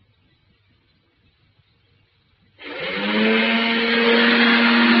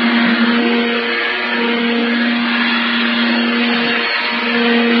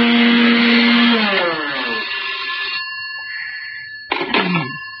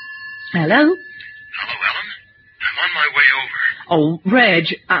 Hello? Hello, Ellen. I'm on my way over. Oh, Reg,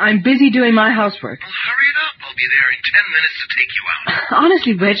 I'm busy doing my housework. Well, hurry it up. I'll be there in 10 minutes to take you out.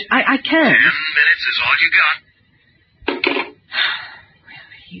 Honestly, Reg, I can't. 10 minutes is all you got. Well,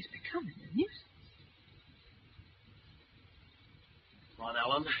 he's becoming a nuisance. Come on,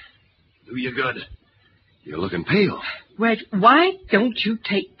 Ellen. Do you good. You're looking pale. Reg, why don't you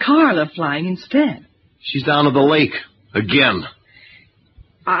take Carla flying instead? She's down at the lake. Again.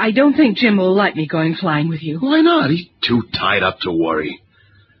 I don't think Jim will like me going flying with you. Why not? He's too tied up to worry.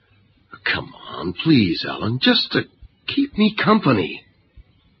 Come on, please, Ellen. Just to keep me company.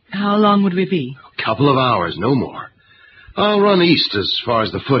 How long would we be? A couple of hours, no more. I'll run east as far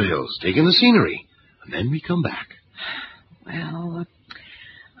as the foothills, taking the scenery. And then we come back. Well,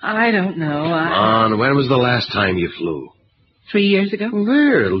 I don't know. Come on, when was the last time you flew? 3 years ago. Well,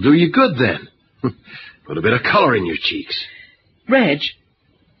 there, it'll do you good then. Put a bit of color in your cheeks. Reg,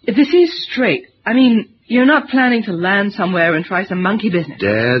 if this is straight, I mean, you're not planning to land somewhere and try some monkey business.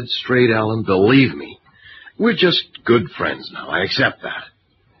 Dead straight, Ellen, believe me. We're just good friends now. I accept that.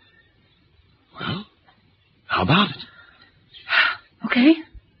 Well, how about it? Okay.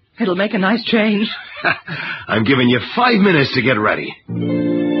 It'll make a nice change. I'm giving you 5 minutes to get ready.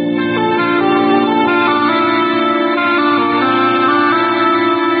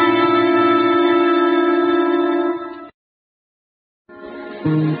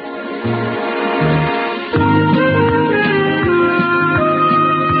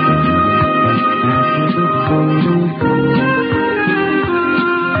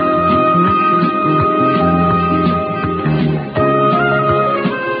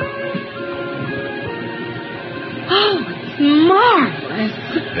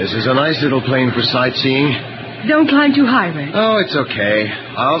 This is a nice little plane for sightseeing. Don't climb too high, Reg. Oh, it's okay.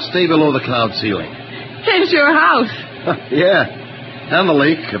 I'll stay below the cloud ceiling. There's your house. Yeah. And the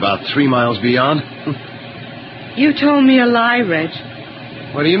lake, about 3 miles beyond. You told me a lie, Reg.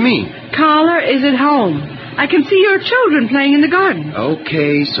 What do you mean? Carla is at home. I can see your children playing in the garden.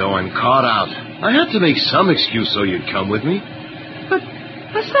 Okay, so I'm caught out. I had to make some excuse so you'd come with me. But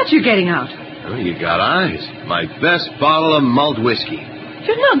what's that you're getting out? Oh, you got eyes. My best bottle of malt whiskey.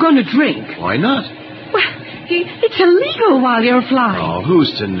 You're not going to drink. Why not? Well, it's illegal while you're flying. Oh,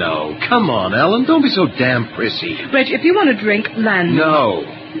 who's to know? Come on, Ellen. Don't be so damn prissy. Reg, if you want to drink, land me. No.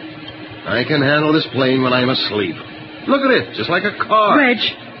 I can handle this plane when I'm asleep. Look at it, just like a car. Reg,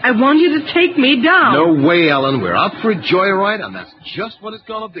 I want you to take me down. No way, Ellen. We're up for a joyride, and that's just what it's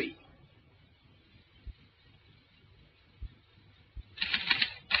going to be.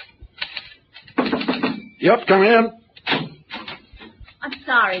 Yep, come in. I'm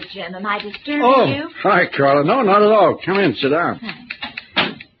sorry, Jim. Am I disturbing you? Hi, Carla. No, not at all. Come in, sit down.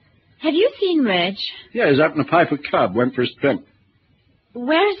 Have you seen Reg? Yeah, he's up in the Piper Cub. Went for a spin.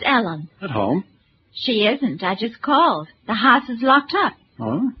 Where's Ellen? At home. She isn't. I just called. The house is locked up.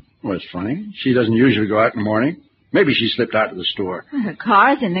 Oh? Well, it's funny. She doesn't usually go out in the morning. Maybe she slipped out to the store. Her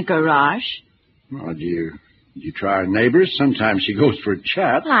car's in the garage. Well, do you try our neighbors? Sometimes she goes for a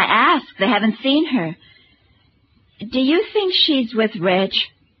chat. Well, I asked. They haven't seen her. Do you think she's with Reg?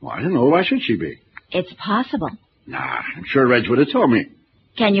 Well, I don't know. Why should she be? It's possible. Nah, I'm sure Reg would have told me.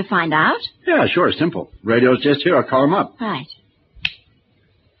 Can you find out? Yeah, sure. Simple. Radio's just here. I'll call him up. Right.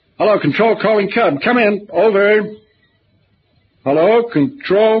 Hello, Control calling Cub. Come in. Over. Hello,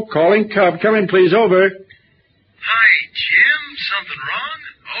 Control calling Cub. Come in, please. Over. Hi, Jim. Something wrong?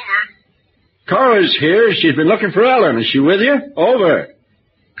 Over. Carla's here. She's been looking for Ellen. Is she with you? Over.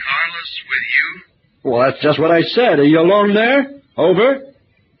 Carla's with you? Well, that's just what I said. Are you alone there? Over. Ellen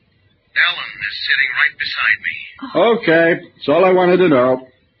is sitting right beside me. Okay. That's all I wanted to know.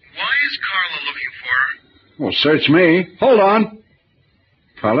 Why is Carla looking for her? Well, search me. Hold on.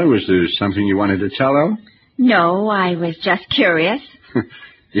 Carla, was there something you wanted to tell Ellen? No, I was just curious.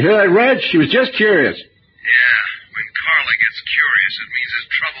 You hear that, Reg? She was just curious. Yeah, when Carla gets curious, it means there's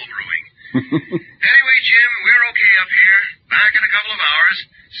trouble brewing. Anyway, Jim, we're okay up here. Back in a couple of hours.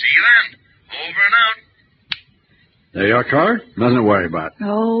 See you then. Over and out. There you are, Carla. Nothing to worry about.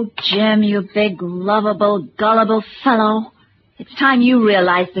 Oh, Jim, you big, lovable, gullible fellow. It's time you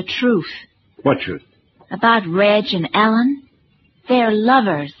realize the truth. What truth? About Reg and Ellen. They're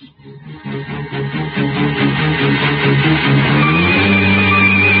lovers.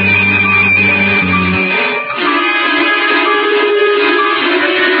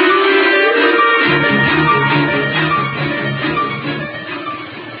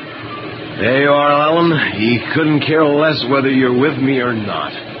 There you are, Ellen. He couldn't care less whether you're with me or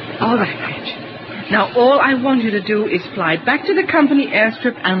not. All right, Reg. Now, all I want you to do is fly back to the company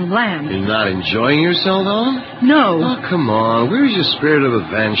airstrip and land. You're not enjoying yourself, Ellen? No. Oh, come on. Where's your spirit of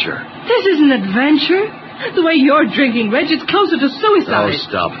adventure? This isn't adventure. The way you're drinking, Reg, it's closer to suicide. Oh,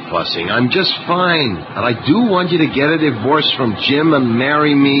 stop fussing. I'm just fine. And I do want you to get a divorce from Jim and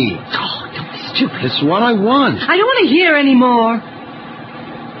marry me. Oh, don't be stupid. It's what I want. I don't want to hear any more.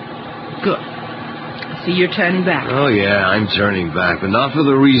 Good. I see you're turning back. Oh, yeah, I'm turning back, but not for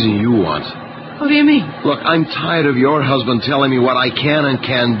the reason you want. What do you mean? Look, I'm tired of your husband telling me what I can and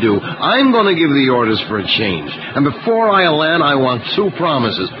can't do. I'm going to give the orders for a change. And before I land, I want 2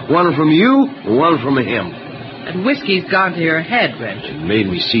 promises. One from you, one from him. That whiskey's gone to your head, Reg. It made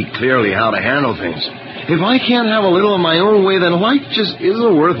me see clearly how to handle things. If I can't have a little of my own way, then life just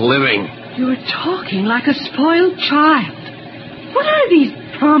isn't worth living. You're talking like a spoiled child. What are these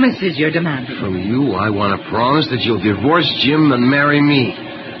promises you're demanding? From you, I want to promise that you'll divorce Jim and marry me.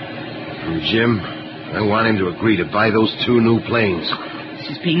 From Jim, I want him to agree to buy those 2 new planes.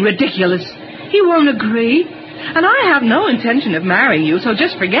 This is being ridiculous. He won't agree. And I have no intention of marrying you, so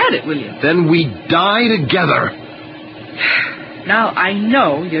just forget it, will you? Then we die together. Now, I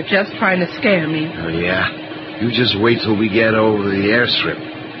know you're just trying to scare me. Oh, yeah? You just wait till we get over the airstrip.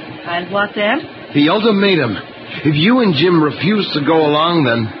 And what then? The ultimatum. If you and Jim refuse to go along,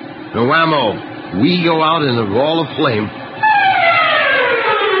 then no ammo. We go out in a ball of flame.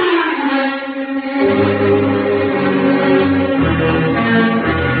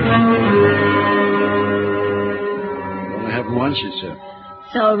 She said.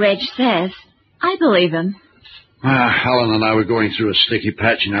 So Reg says. I believe him. Helen and I were going through a sticky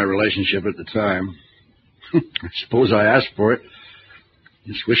patch in our relationship at the time. I suppose I asked for it.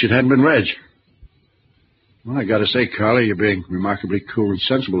 Just wish it hadn't been Reg. Well, I gotta say, Carla, you're being remarkably cool and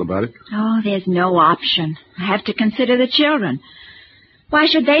sensible about it. Oh, there's no option. I have to consider the children. Why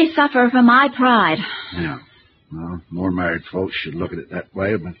should they suffer for my pride? Yeah. Well, more married folks should look at it that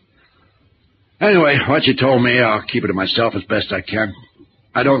way, but Anyway, what you told me, I'll keep it to myself as best I can.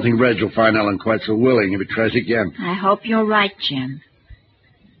 I don't think Reg will find Ellen quite so willing if he tries again. I hope you're right, Jim.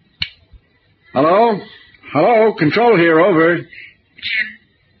 Hello? Hello? Control here, over. Jim,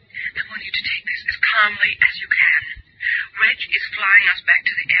 I want you to take this as calmly as you can. Reg is flying us back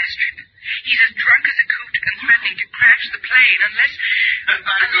to the airstrip. He's as drunk as a coot and threatening to crash the plane unless...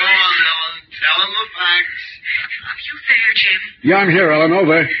 Go on, Ellen. Tell him the facts. Are you there, Jim? Yeah, I'm here, Ellen,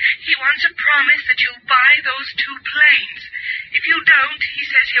 over. He wants a promise that you'll buy those 2 planes. If you don't, he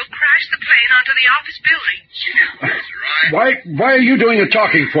says he'll crash the plane onto the office building. Yeah, that's right. Why are you doing the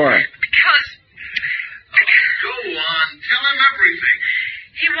talking for it? Because... Go on. Tell him everything.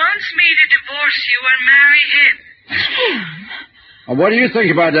 He wants me to divorce you and marry him. Well, what do you think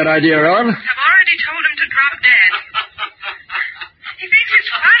about that idea, Ellen? I've already told him to drop dead. He thinks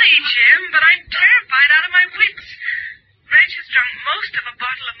it's funny, Jim, but I'm terrified out of my wits. Reg has drunk most of a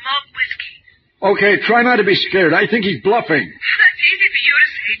bottle of malt whiskey. Okay, try not to be scared. I think he's bluffing. That's easy for you to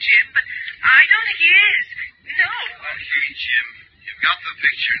say, Jim, but I don't think he is. No. Okay, Jim. You've got the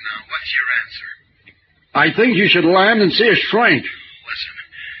picture now. What's your answer? I think you should land and see a shrink. Listen,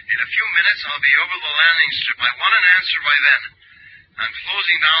 in a few minutes I'll be over the landing strip. I want an answer by then. I'm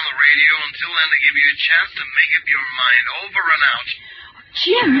closing down the radio until then to give you a chance to make up your mind over and out.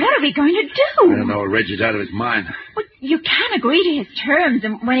 Jim, what are we going to do? I don't know. Reggie's out of his mind. Well, you can't agree to his terms,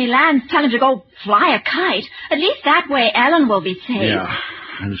 and when he lands, tell him to go fly a kite. At least that way Ellen will be safe. Yeah,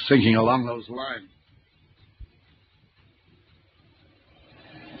 I was thinking along those lines.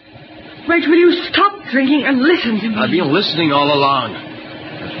 Reg, will you stop drinking and listen to me? I've been listening all along.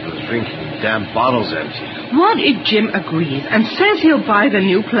 As for the drinking, the damn bottle's empty. What if Jim agrees and says he'll buy the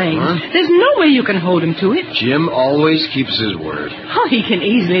new plane? Huh? There's no way you can hold him to it. Jim always keeps his word. Oh, he can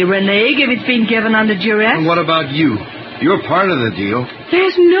easily renege if it's been given under duress. And what about you? You're part of the deal.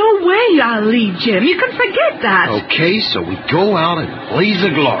 There's no way I'll leave Jim. You can forget that. Okay, so we go out and blaze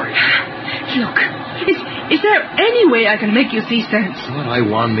the glory. Look, is there any way I can make you see sense? But I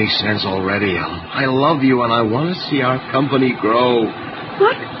want me sense already, Ellen. I love you and I want to see our company grow.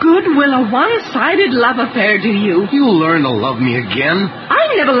 What good will a one-sided love affair do you? You'll learn to love me again.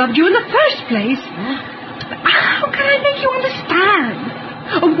 I never loved you in the first place. How can I make you understand?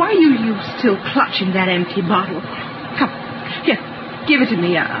 Oh, why are you still clutching that empty bottle? Come, here, give it to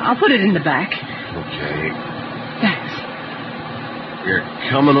me. I'll put it in the back. Okay. Thanks. You're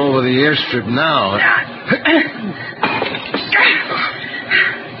coming over the airstrip now.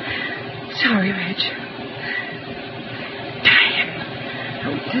 Sorry, Reg.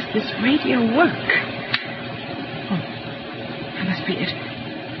 How does this radio work? Oh, that must be it.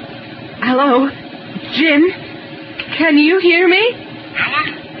 Hello? Jim? Can you hear me? Ellen?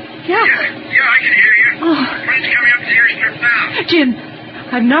 Yeah. Yeah, I can hear you. Oh. Plane's coming up the airstrip now. Jim,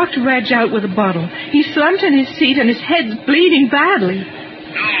 I've knocked Reg out with a bottle. He's slumped in his seat and his head's bleeding badly. No.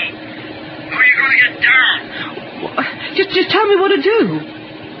 How are you going to get down? Just tell me what to do.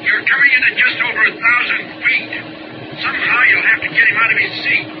 You're coming in at just over 1,000 feet. Somehow you'll have to get him out of his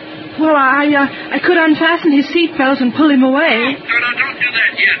seat. Well, I could unfasten his seatbelt and pull him away. No, don't do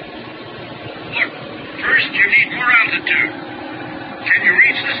that yet. Look, first you need more altitude. Can you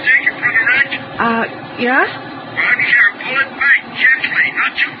reach the stick in front of Reg? Yeah? Well, here, pull it back gently,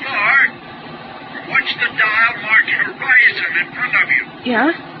 not too far. Watch the dial marked horizon in front of you. Yeah?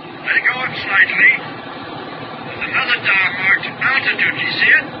 Let it go up slightly. There's another dial marked altitude, you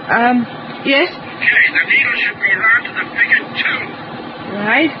see it? Yes? Okay, the needle should go around to the figure 2.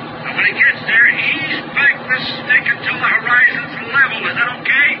 Right. And when it gets there, ease back the stick until the horizon's level. Is that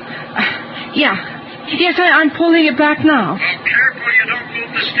okay? Yeah. Yes, I'm pulling it back now. Well, careful you don't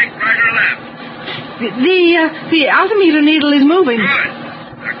move the stick right or left. The altimeter needle is moving. Good.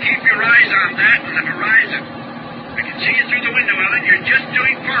 Now keep your eyes on that and the horizon. I can see you through the window, Ellen. You're just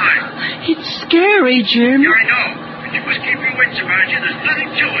doing fine. It's scary, Jim. Yeah, I know. But you must keep your wits about you. There's nothing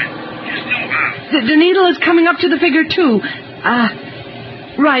to it. Just know how. The needle is coming up to the figure 2.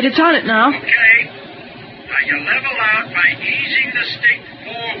 Right, it's on it now. Okay. Now you level out by easing the stick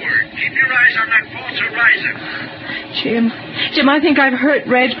forward. Keep your eyes on that false horizon. Jim, I think I've hurt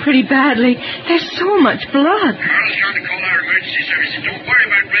Reg pretty badly. There's so much blood. Carl's trying to call our emergency services. Don't worry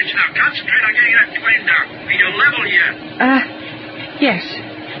about Reg now. Concentrate on getting that plane down. Are you level yet? Yes.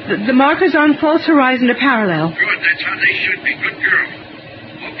 The marker's on false horizon to parallel. Good, that's how they should be. Good girl.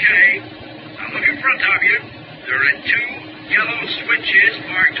 Okay. Now look in front of you. There are 2 yellow switches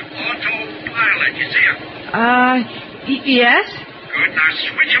marked autopilot. You see them? Yes? Good. Now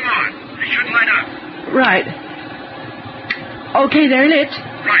switch them on. They should light up. Right. Okay, they're lit.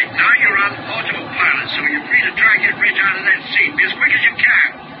 Right. Now you're on autopilot, so you're free to try and get Reg out of that seat. Be as quick as you can.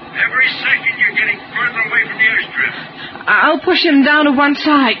 Every second you're getting further away from the airstrip. I'll push him down to one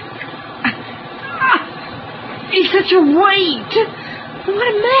side. He's such a weight. What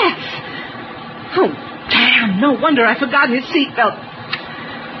a mess. Oh, damn. No wonder I forgot his seatbelt.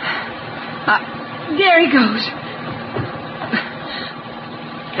 There he goes.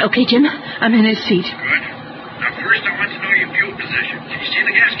 Okay, Jim. I'm in his seat. Good. Now, first I want to know your fuel position. Can you see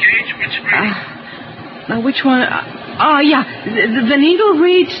the gas gauge? What's it reading? Now, which one? Yeah. The needle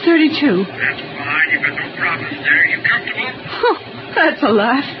reads 32. That's fine. You've got no problems there. You comfortable? Oh, that's a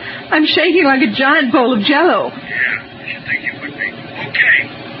laugh. I'm shaking like a giant bowl of Jell-O. Yeah, I should think you would be. Okay.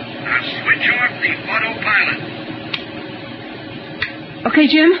 Now switch off the autopilot. Okay,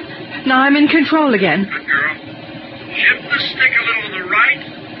 Jim. Now I'm in control again. Good girl. Shift the stick a little to the right,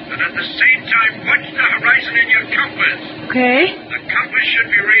 and at the same time watch the horizon in your compass. Okay. The compass should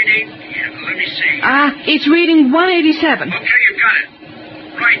be reading... let me see. It's reading 187. Okay, you got it.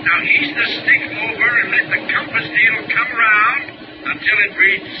 Right, now ease the stick over and let the compass needle come around until it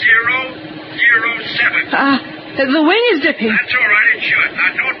reads 007. The wing is dipping. That's all right, it should.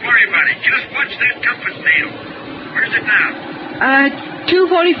 Now, don't worry about it. Just watch that compass needle. Where's it now?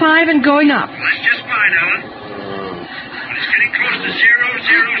 245 and going up. Well, that's just fine, Ellen. When it's getting close to 007,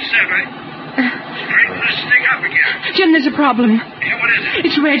 straighten the stick up again. Jim, there's a problem. Yeah, what is it?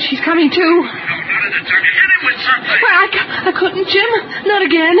 It's Reg. He's coming too. No, not at the time. You hit him with something. Well, I couldn't, Jim. Not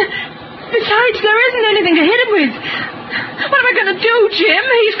again. Besides, there isn't anything to hit him with. What am I going to do, Jim?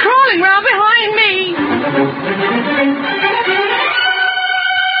 He's crawling round behind me.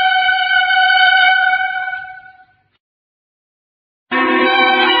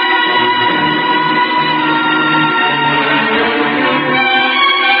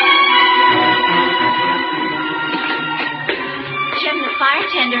 Jim, the fire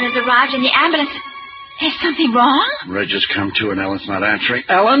tender has arrived in the ambulance. Is something wrong? Reg has come to and Ellen's not answering.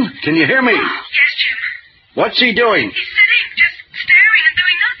 Ellen, can you hear me? Yes, Jim. What's he doing? He's sitting, just staring and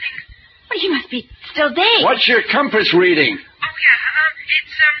doing nothing. Well, you must be still dazed. What's your compass reading? Oh, yeah,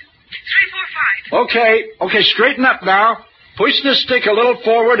 it's 345. Okay, straighten up now. Push the stick a little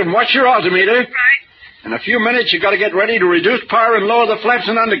forward and watch your altimeter. Right. In a few minutes, you got to get ready to reduce power and lower the flaps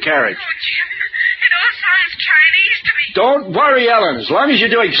and undercarriage. Oh, Jim, it all sounds Chinese to me. Don't worry, Ellen. As long as you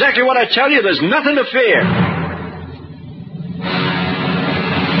do exactly what I tell you, there's nothing to fear.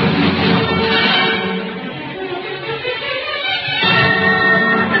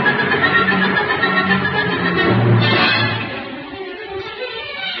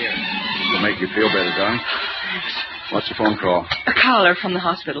 Make you feel better, darling. What's the phone call? A caller from the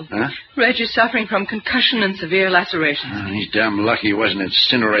hospital. Huh? Reg is suffering from concussion and severe lacerations. He's damn lucky he wasn't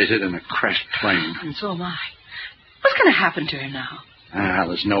incinerated in a crashed plane. And so am I. What's going to happen to him now?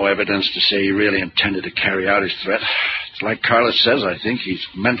 There's no evidence to say he really intended to carry out his threat. It's like Carla says, I think he's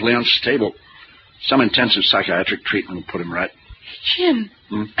mentally unstable. Some intensive psychiatric treatment will put him right. Jim,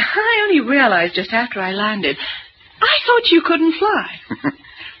 I only realized just after I landed. I thought you couldn't fly.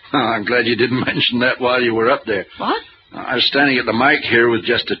 I'm glad you didn't mention that while you were up there. What? I was standing at the mic here with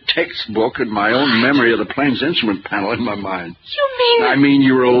just a textbook and my own memory of the plane's instrument panel in my mind. You mean... I mean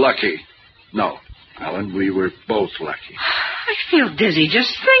you were lucky. No, Alan, we were both lucky. I feel dizzy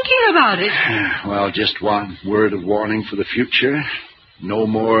just thinking about it. Well, just one word of warning for the future. No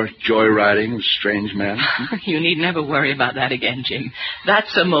more joyriding with strange men. You need never worry about that again, Jim.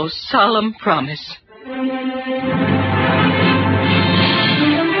 That's a most solemn promise.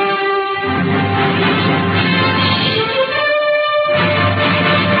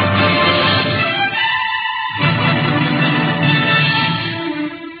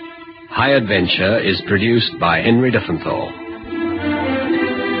 High Adventure is produced by Henry Diffenthal.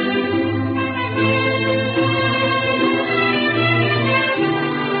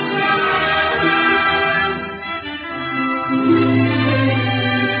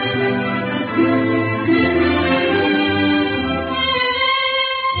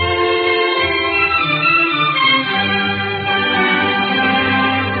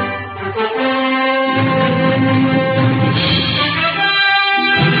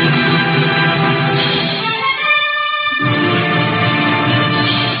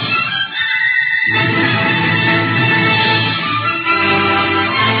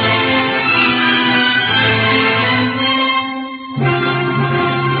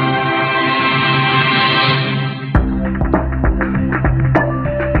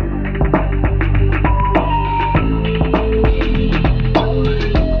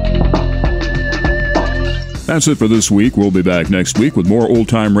 That's it for this week. We'll be back next week with more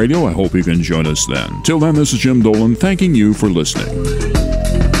old-time radio. I hope you can join us then. Till then, this is Jim Dolan thanking you for listening.